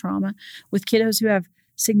lots of trauma, with kiddos who have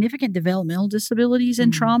significant developmental disabilities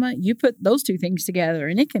and trauma. You put those two things together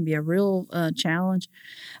and it can be a real challenge.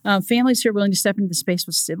 Families who are willing to step into the space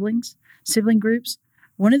with sibling groups.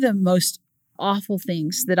 One of the most awful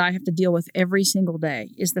things that I have to deal with every single day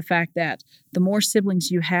is the fact that the more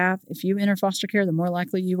siblings you have, if you enter foster care, the more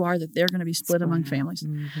likely you are that they're going to be split among families.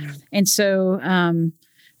 Mm-hmm. And so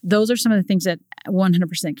those are some of the things that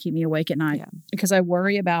 100% keep me awake at night, because I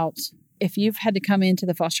worry about if you've had to come into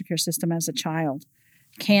the foster care system as a child,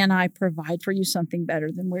 can I provide for you something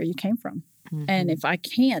better than where you came from? Mm-hmm. And if I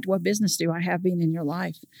can't, what business do I have being in your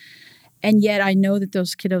life? And yet I know that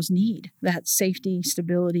those kiddos need that safety,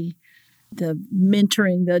 stability, the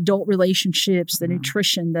mentoring, the adult relationships, the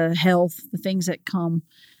nutrition, the health, the things that come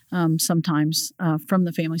sometimes from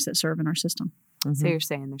the families that serve in our system. Mm-hmm. So you're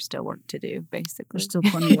saying there's still work to do, basically. There's still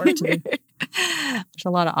plenty of work to do. There's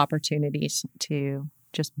a lot of opportunities to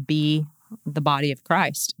just be the body of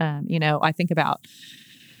Christ. I think about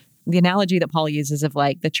the analogy that Paul uses of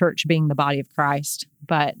like the church being the body of Christ,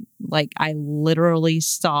 but like I literally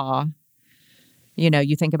saw,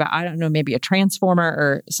 you think about, I don't know, maybe a transformer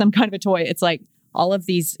or some kind of a toy. It's like all of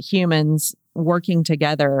these humans working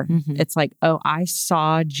together. Mm-hmm. It's like, oh, I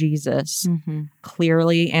saw Jesus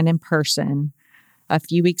clearly and in person a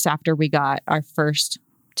few weeks after we got our first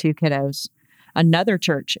two kiddos. Another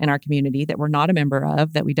church in our community that we're not a member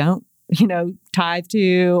of, that we don't, tithe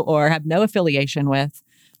to or have no affiliation with,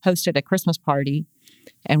 hosted a Christmas party.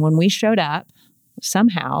 And when we showed up,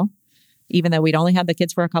 somehow, even though we'd only had the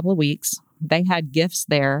kids for a couple of weeks, they had gifts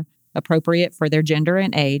there appropriate for their gender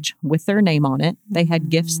and age with their name on it. They had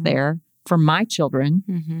gifts there for my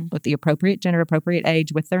children with the appropriate gender, appropriate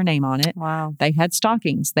age with their name on it. Wow. They had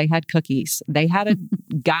stockings. They had cookies. They had a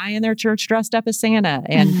guy in their church dressed up as Santa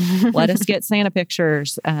and let us get Santa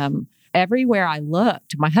pictures. Everywhere I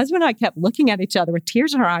looked, my husband and I kept looking at each other with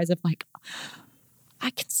tears in our eyes of like, I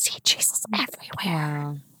can see Jesus everywhere.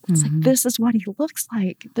 Wow. It's like, this is what he looks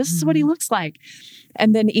like. This is what he looks like.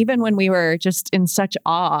 And then even when we were just in such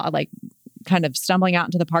awe, like kind of stumbling out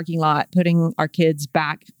into the parking lot, putting our kids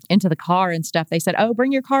back into the car and stuff, they said, oh,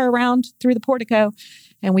 bring your car around through the portico.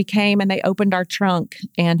 And we came and they opened our trunk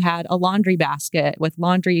and had a laundry basket with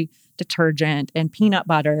laundry detergent and peanut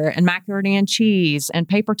butter and macaroni and cheese and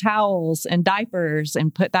paper towels and diapers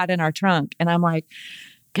and put that in our trunk. And I'm like,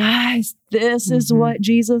 guys, this is what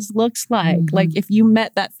Jesus looks like. Like if you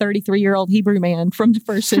met that 33-year-old Hebrew man from the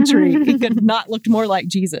first century, he could not look more like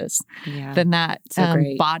Jesus than that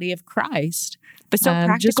body of Christ. But so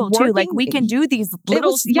practical too. Like we can do these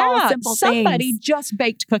little small, simple somebody things. just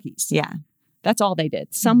baked cookies. Yeah. That's all they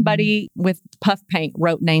did. Somebody with puff paint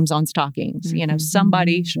wrote names on stockings.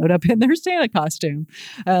 Somebody showed up in their Santa costume.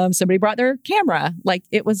 Somebody brought their camera. Like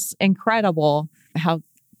it was incredible how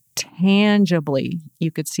tangibly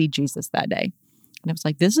you could see Jesus that day. And it was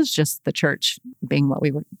like, this is just the church being what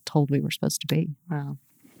we were told we were supposed to be. Wow.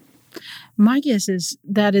 My guess is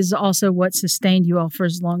that is also what sustained you all for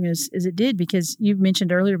as long as it did, because you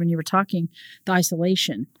mentioned earlier when you were talking the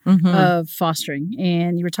isolation of fostering,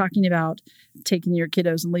 and you were talking about taking your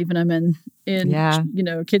kiddos and leaving them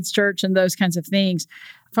in kids' church and those kinds of things.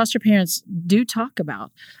 Foster parents do talk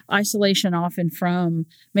about isolation often from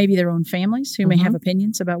maybe their own families who may have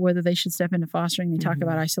opinions about whether they should step into fostering. They talk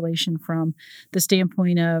about isolation from the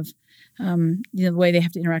standpoint of the way they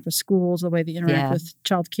have to interact with schools, the way they interact with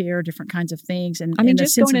childcare, different kinds of things. And I mean,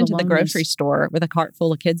 just going into the grocery store with a cart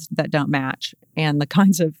full of kids that don't match and the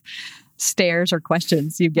kinds of stares or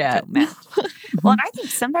questions you get. Well, and I think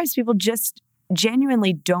sometimes people just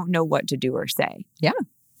genuinely don't know what to do or say. Yeah.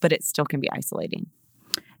 But it still can be isolating.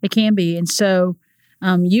 It can be. And so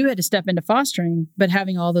you had to step into fostering, but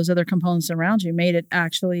having all those other components around you made it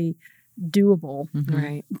actually doable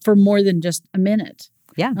Right. for more than just a minute.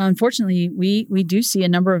 Yeah. Unfortunately, we do see a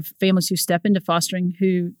number of families who step into fostering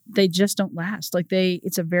who they just don't last. Like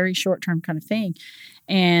it's a very short-term kind of thing.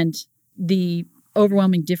 And the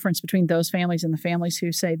overwhelming difference between those families and the families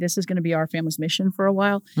who say this is going to be our family's mission for a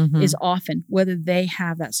while is often whether they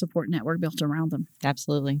have that support network built around them.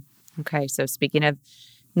 Absolutely. Okay. So speaking of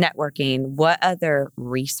networking, what other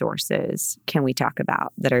resources can we talk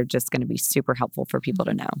about that are just going to be super helpful for people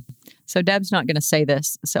to know? So Deb's not going to say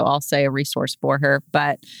this, so I'll say a resource for her.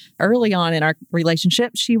 But early on in our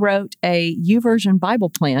relationship, she wrote a YouVersion Bible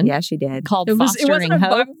plan. Yeah, she did. Called It Fostering wasn't a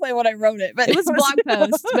Hope. Bible plan when I wrote it, but It was blog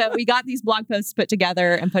posts, but we got these blog posts put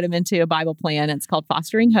together and put them into a Bible plan. It's called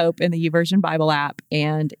Fostering Hope in the YouVersion Bible app,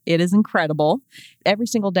 and it is incredible. Every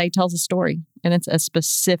single day tells a story, and it's a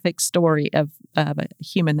specific story of a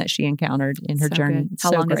human that she encountered in her journey. Good.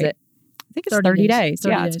 How long is it? I think it's 30 days.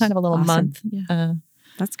 30 yeah, days. it's kind of a little Awesome. month. Yeah.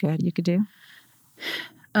 That's good. You could do.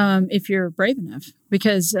 If you're brave enough,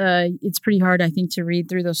 because it's pretty hard, I think, to read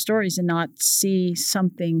through those stories and not see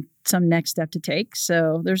some next step to take.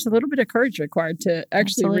 So there's a little bit of courage required to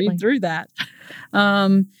actually read through that.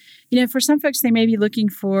 For some folks, they may be looking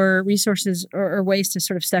for resources or ways to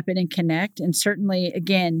sort of step in and connect. And certainly,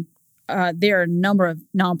 again, there are a number of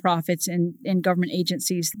nonprofits and government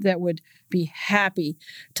agencies that would be happy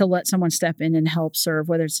to let someone step in and help serve,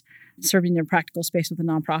 whether it's serving in a practical space with a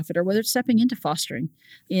nonprofit or whether it's stepping into fostering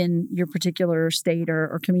in your particular state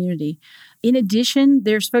or community. In addition,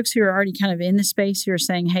 there's folks who are already kind of in the space who are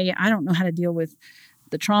saying, hey, I don't know how to deal with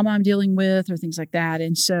the trauma I'm dealing with or things like that.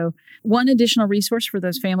 And so one additional resource for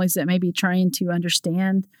those families that may be trying to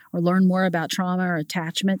understand or learn more about trauma or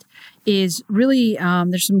attachment is really,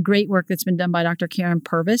 there's some great work that's been done by Dr. Karen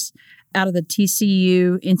Purvis out of the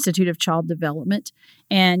TCU Institute of Child Development.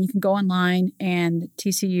 And you can go online, and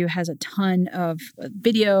TCU has a ton of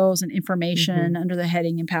videos and information under the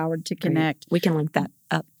heading Empowered to Connect. We can link that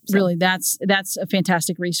up. So. Really, that's a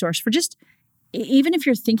fantastic resource for just even if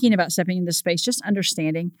you're thinking about stepping into space, just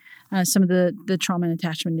understanding some of the trauma and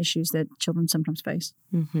attachment issues that children sometimes face.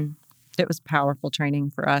 It was powerful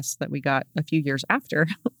training for us that we got a few years after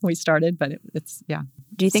we started, but it's yeah.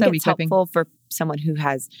 Do you think it's helpful for someone who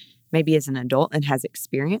maybe as an adult and has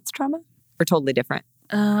experienced trauma, or totally different?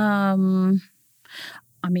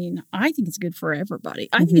 I mean, I think it's good for everybody.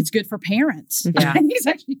 I think it's good for parents. Yeah. I think it's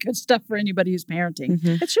actually good stuff for anybody who's parenting.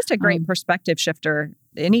 It's just a great perspective shifter.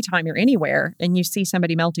 Anytime you're anywhere and you see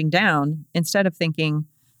somebody melting down, instead of thinking,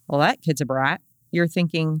 well, that kid's a brat, you're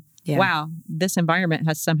thinking, wow, this environment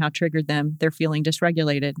has somehow triggered them. They're feeling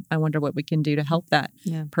dysregulated. I wonder what we can do to help that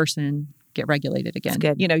person get regulated again.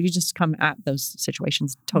 That's good. You just come at those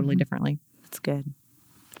situations totally differently. That's good.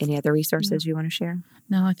 Any other resources you want to share?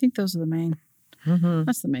 No, I think those are the main.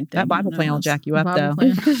 That's the main thing. That Bible plan will jack you up, though.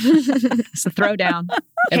 It's a throwdown.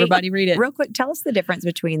 Everybody read it. Real quick, tell us the difference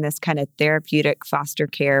between this kind of therapeutic foster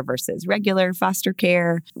care versus regular foster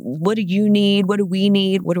care. What do you need? What do we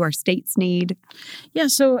need? What do our states need? Yeah,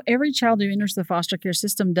 so every child who enters the foster care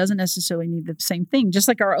system doesn't necessarily need the same thing. Just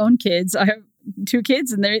like our own kids, I have 2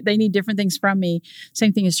 kids and they need different things from me.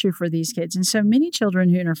 Same thing is true for these kids. And so many children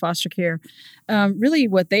who enter foster care, really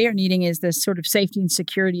what they are needing is this sort of safety and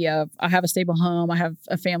security of, I have a stable home, I have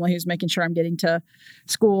a family who's making sure I'm getting to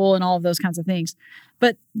school and all of those kinds of things.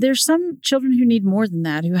 But there's some children who need more than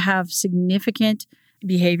that, who have significant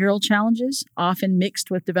behavioral challenges, often mixed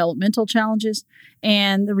with developmental challenges.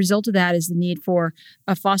 And the result of that is the need for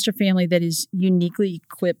a foster family that is uniquely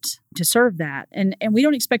equipped to serve that. And we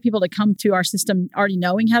don't expect people to come to our system already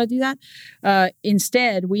knowing how to do that.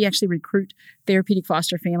 Instead, we actually recruit therapeutic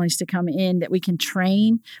foster families to come in that we can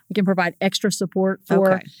train. We can provide extra support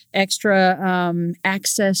for extra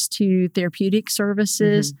access to therapeutic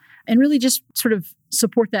services and really just sort of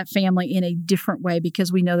support that family in a different way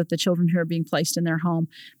because we know that the children who are being placed in their home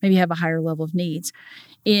maybe have a higher level of needs.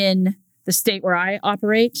 In the state where I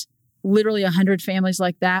operate, literally 100 families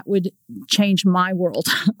like that would change my world.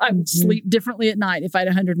 I would sleep differently at night if I had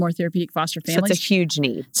 100 more therapeutic foster families. So it's a huge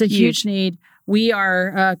need. It's a huge need. We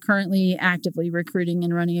are currently actively recruiting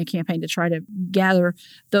and running a campaign to try to gather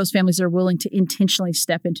those families that are willing to intentionally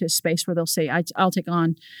step into a space where they'll say, I'll take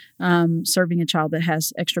on serving a child that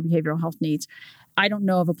has extra behavioral health needs. I don't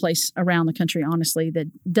know of a place around the country, honestly, that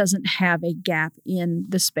doesn't have a gap in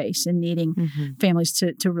the space and needing families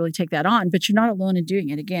to really take that on. But you're not alone in doing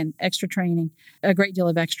it. Again, extra training, a great deal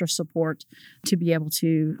of extra support to be able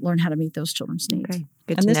to learn how to meet those children's needs. Okay.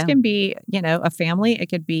 Good And to this know. can be, a family. It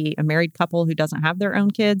could be a married couple who doesn't have their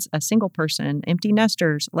own kids, a single person, empty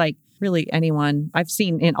nesters, like really anyone. I've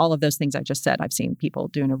seen in all of those things I just said, I've seen people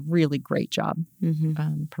doing a really great job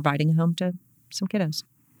providing a home to some kiddos.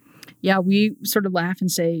 Yeah, we sort of laugh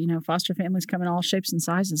and say, foster families come in all shapes and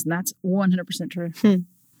sizes, and that's 100% true.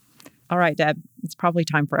 All right, Deb, it's probably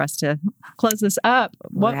time for us to close this up.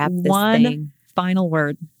 Wrap this one thing. Final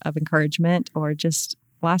word of encouragement or just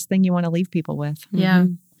last thing you want to leave people with? Yeah.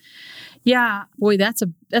 Yeah. Boy, that's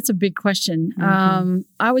a big question.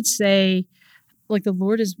 I would say, like, the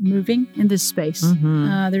Lord is moving in this space.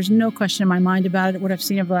 There's no question in my mind about it. What I've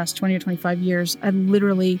seen over the last 20 or 25 years, I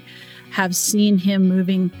literally have seen him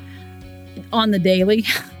moving on the daily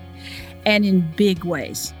and in big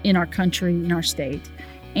ways in our country, in our state.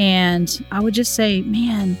 And I would just say,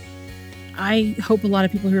 man, I hope a lot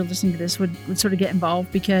of people who are listening to this would sort of get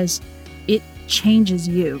involved, because it changes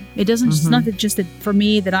you. It doesn't, it's not that just that for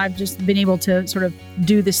me that I've just been able to sort of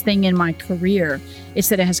do this thing in my career. It's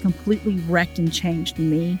that it has completely wrecked and changed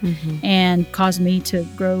me and caused me to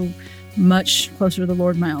grow much closer to the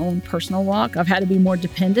Lord in my own personal walk. I've had to be more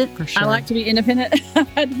dependent. For sure. I like to be independent. I've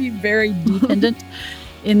had to be very dependent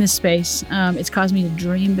in this space. It's caused me to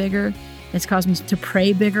dream bigger. It's caused me to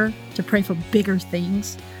pray bigger, to pray for bigger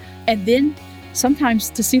things. And then sometimes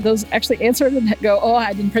to see those actually answered and go, oh,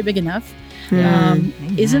 I didn't pray big enough.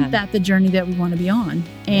 Isn't that the journey that we want to be on?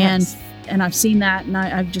 And and I've seen that, and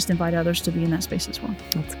I've just invited others to be in that space as well.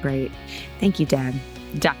 That's great. Thank you, Deb.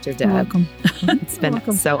 Dr. Deb. You're welcome. It's been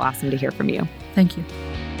so awesome to hear from you. Thank you.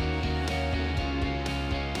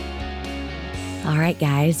 All right,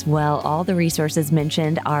 guys. Well, all the resources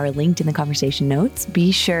mentioned are linked in the conversation notes.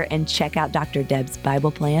 Be sure and check out Dr. Deb's Bible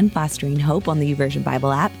plan, Fostering Hope, on the YouVersion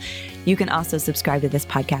Bible app. You can also subscribe to this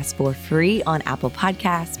podcast for free on Apple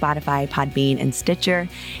Podcasts, Spotify, Podbean, and Stitcher.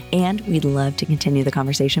 And we'd love to continue the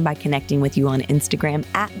conversation by connecting with you on Instagram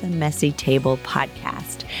at the Messy Table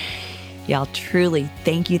Podcast. Y'all, truly,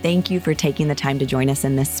 thank you for taking the time to join us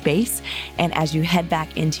in this space. And as you head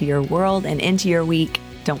back into your world and into your week,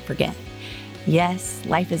 don't forget, yes,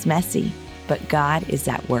 life is messy, but God is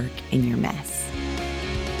at work in your mess.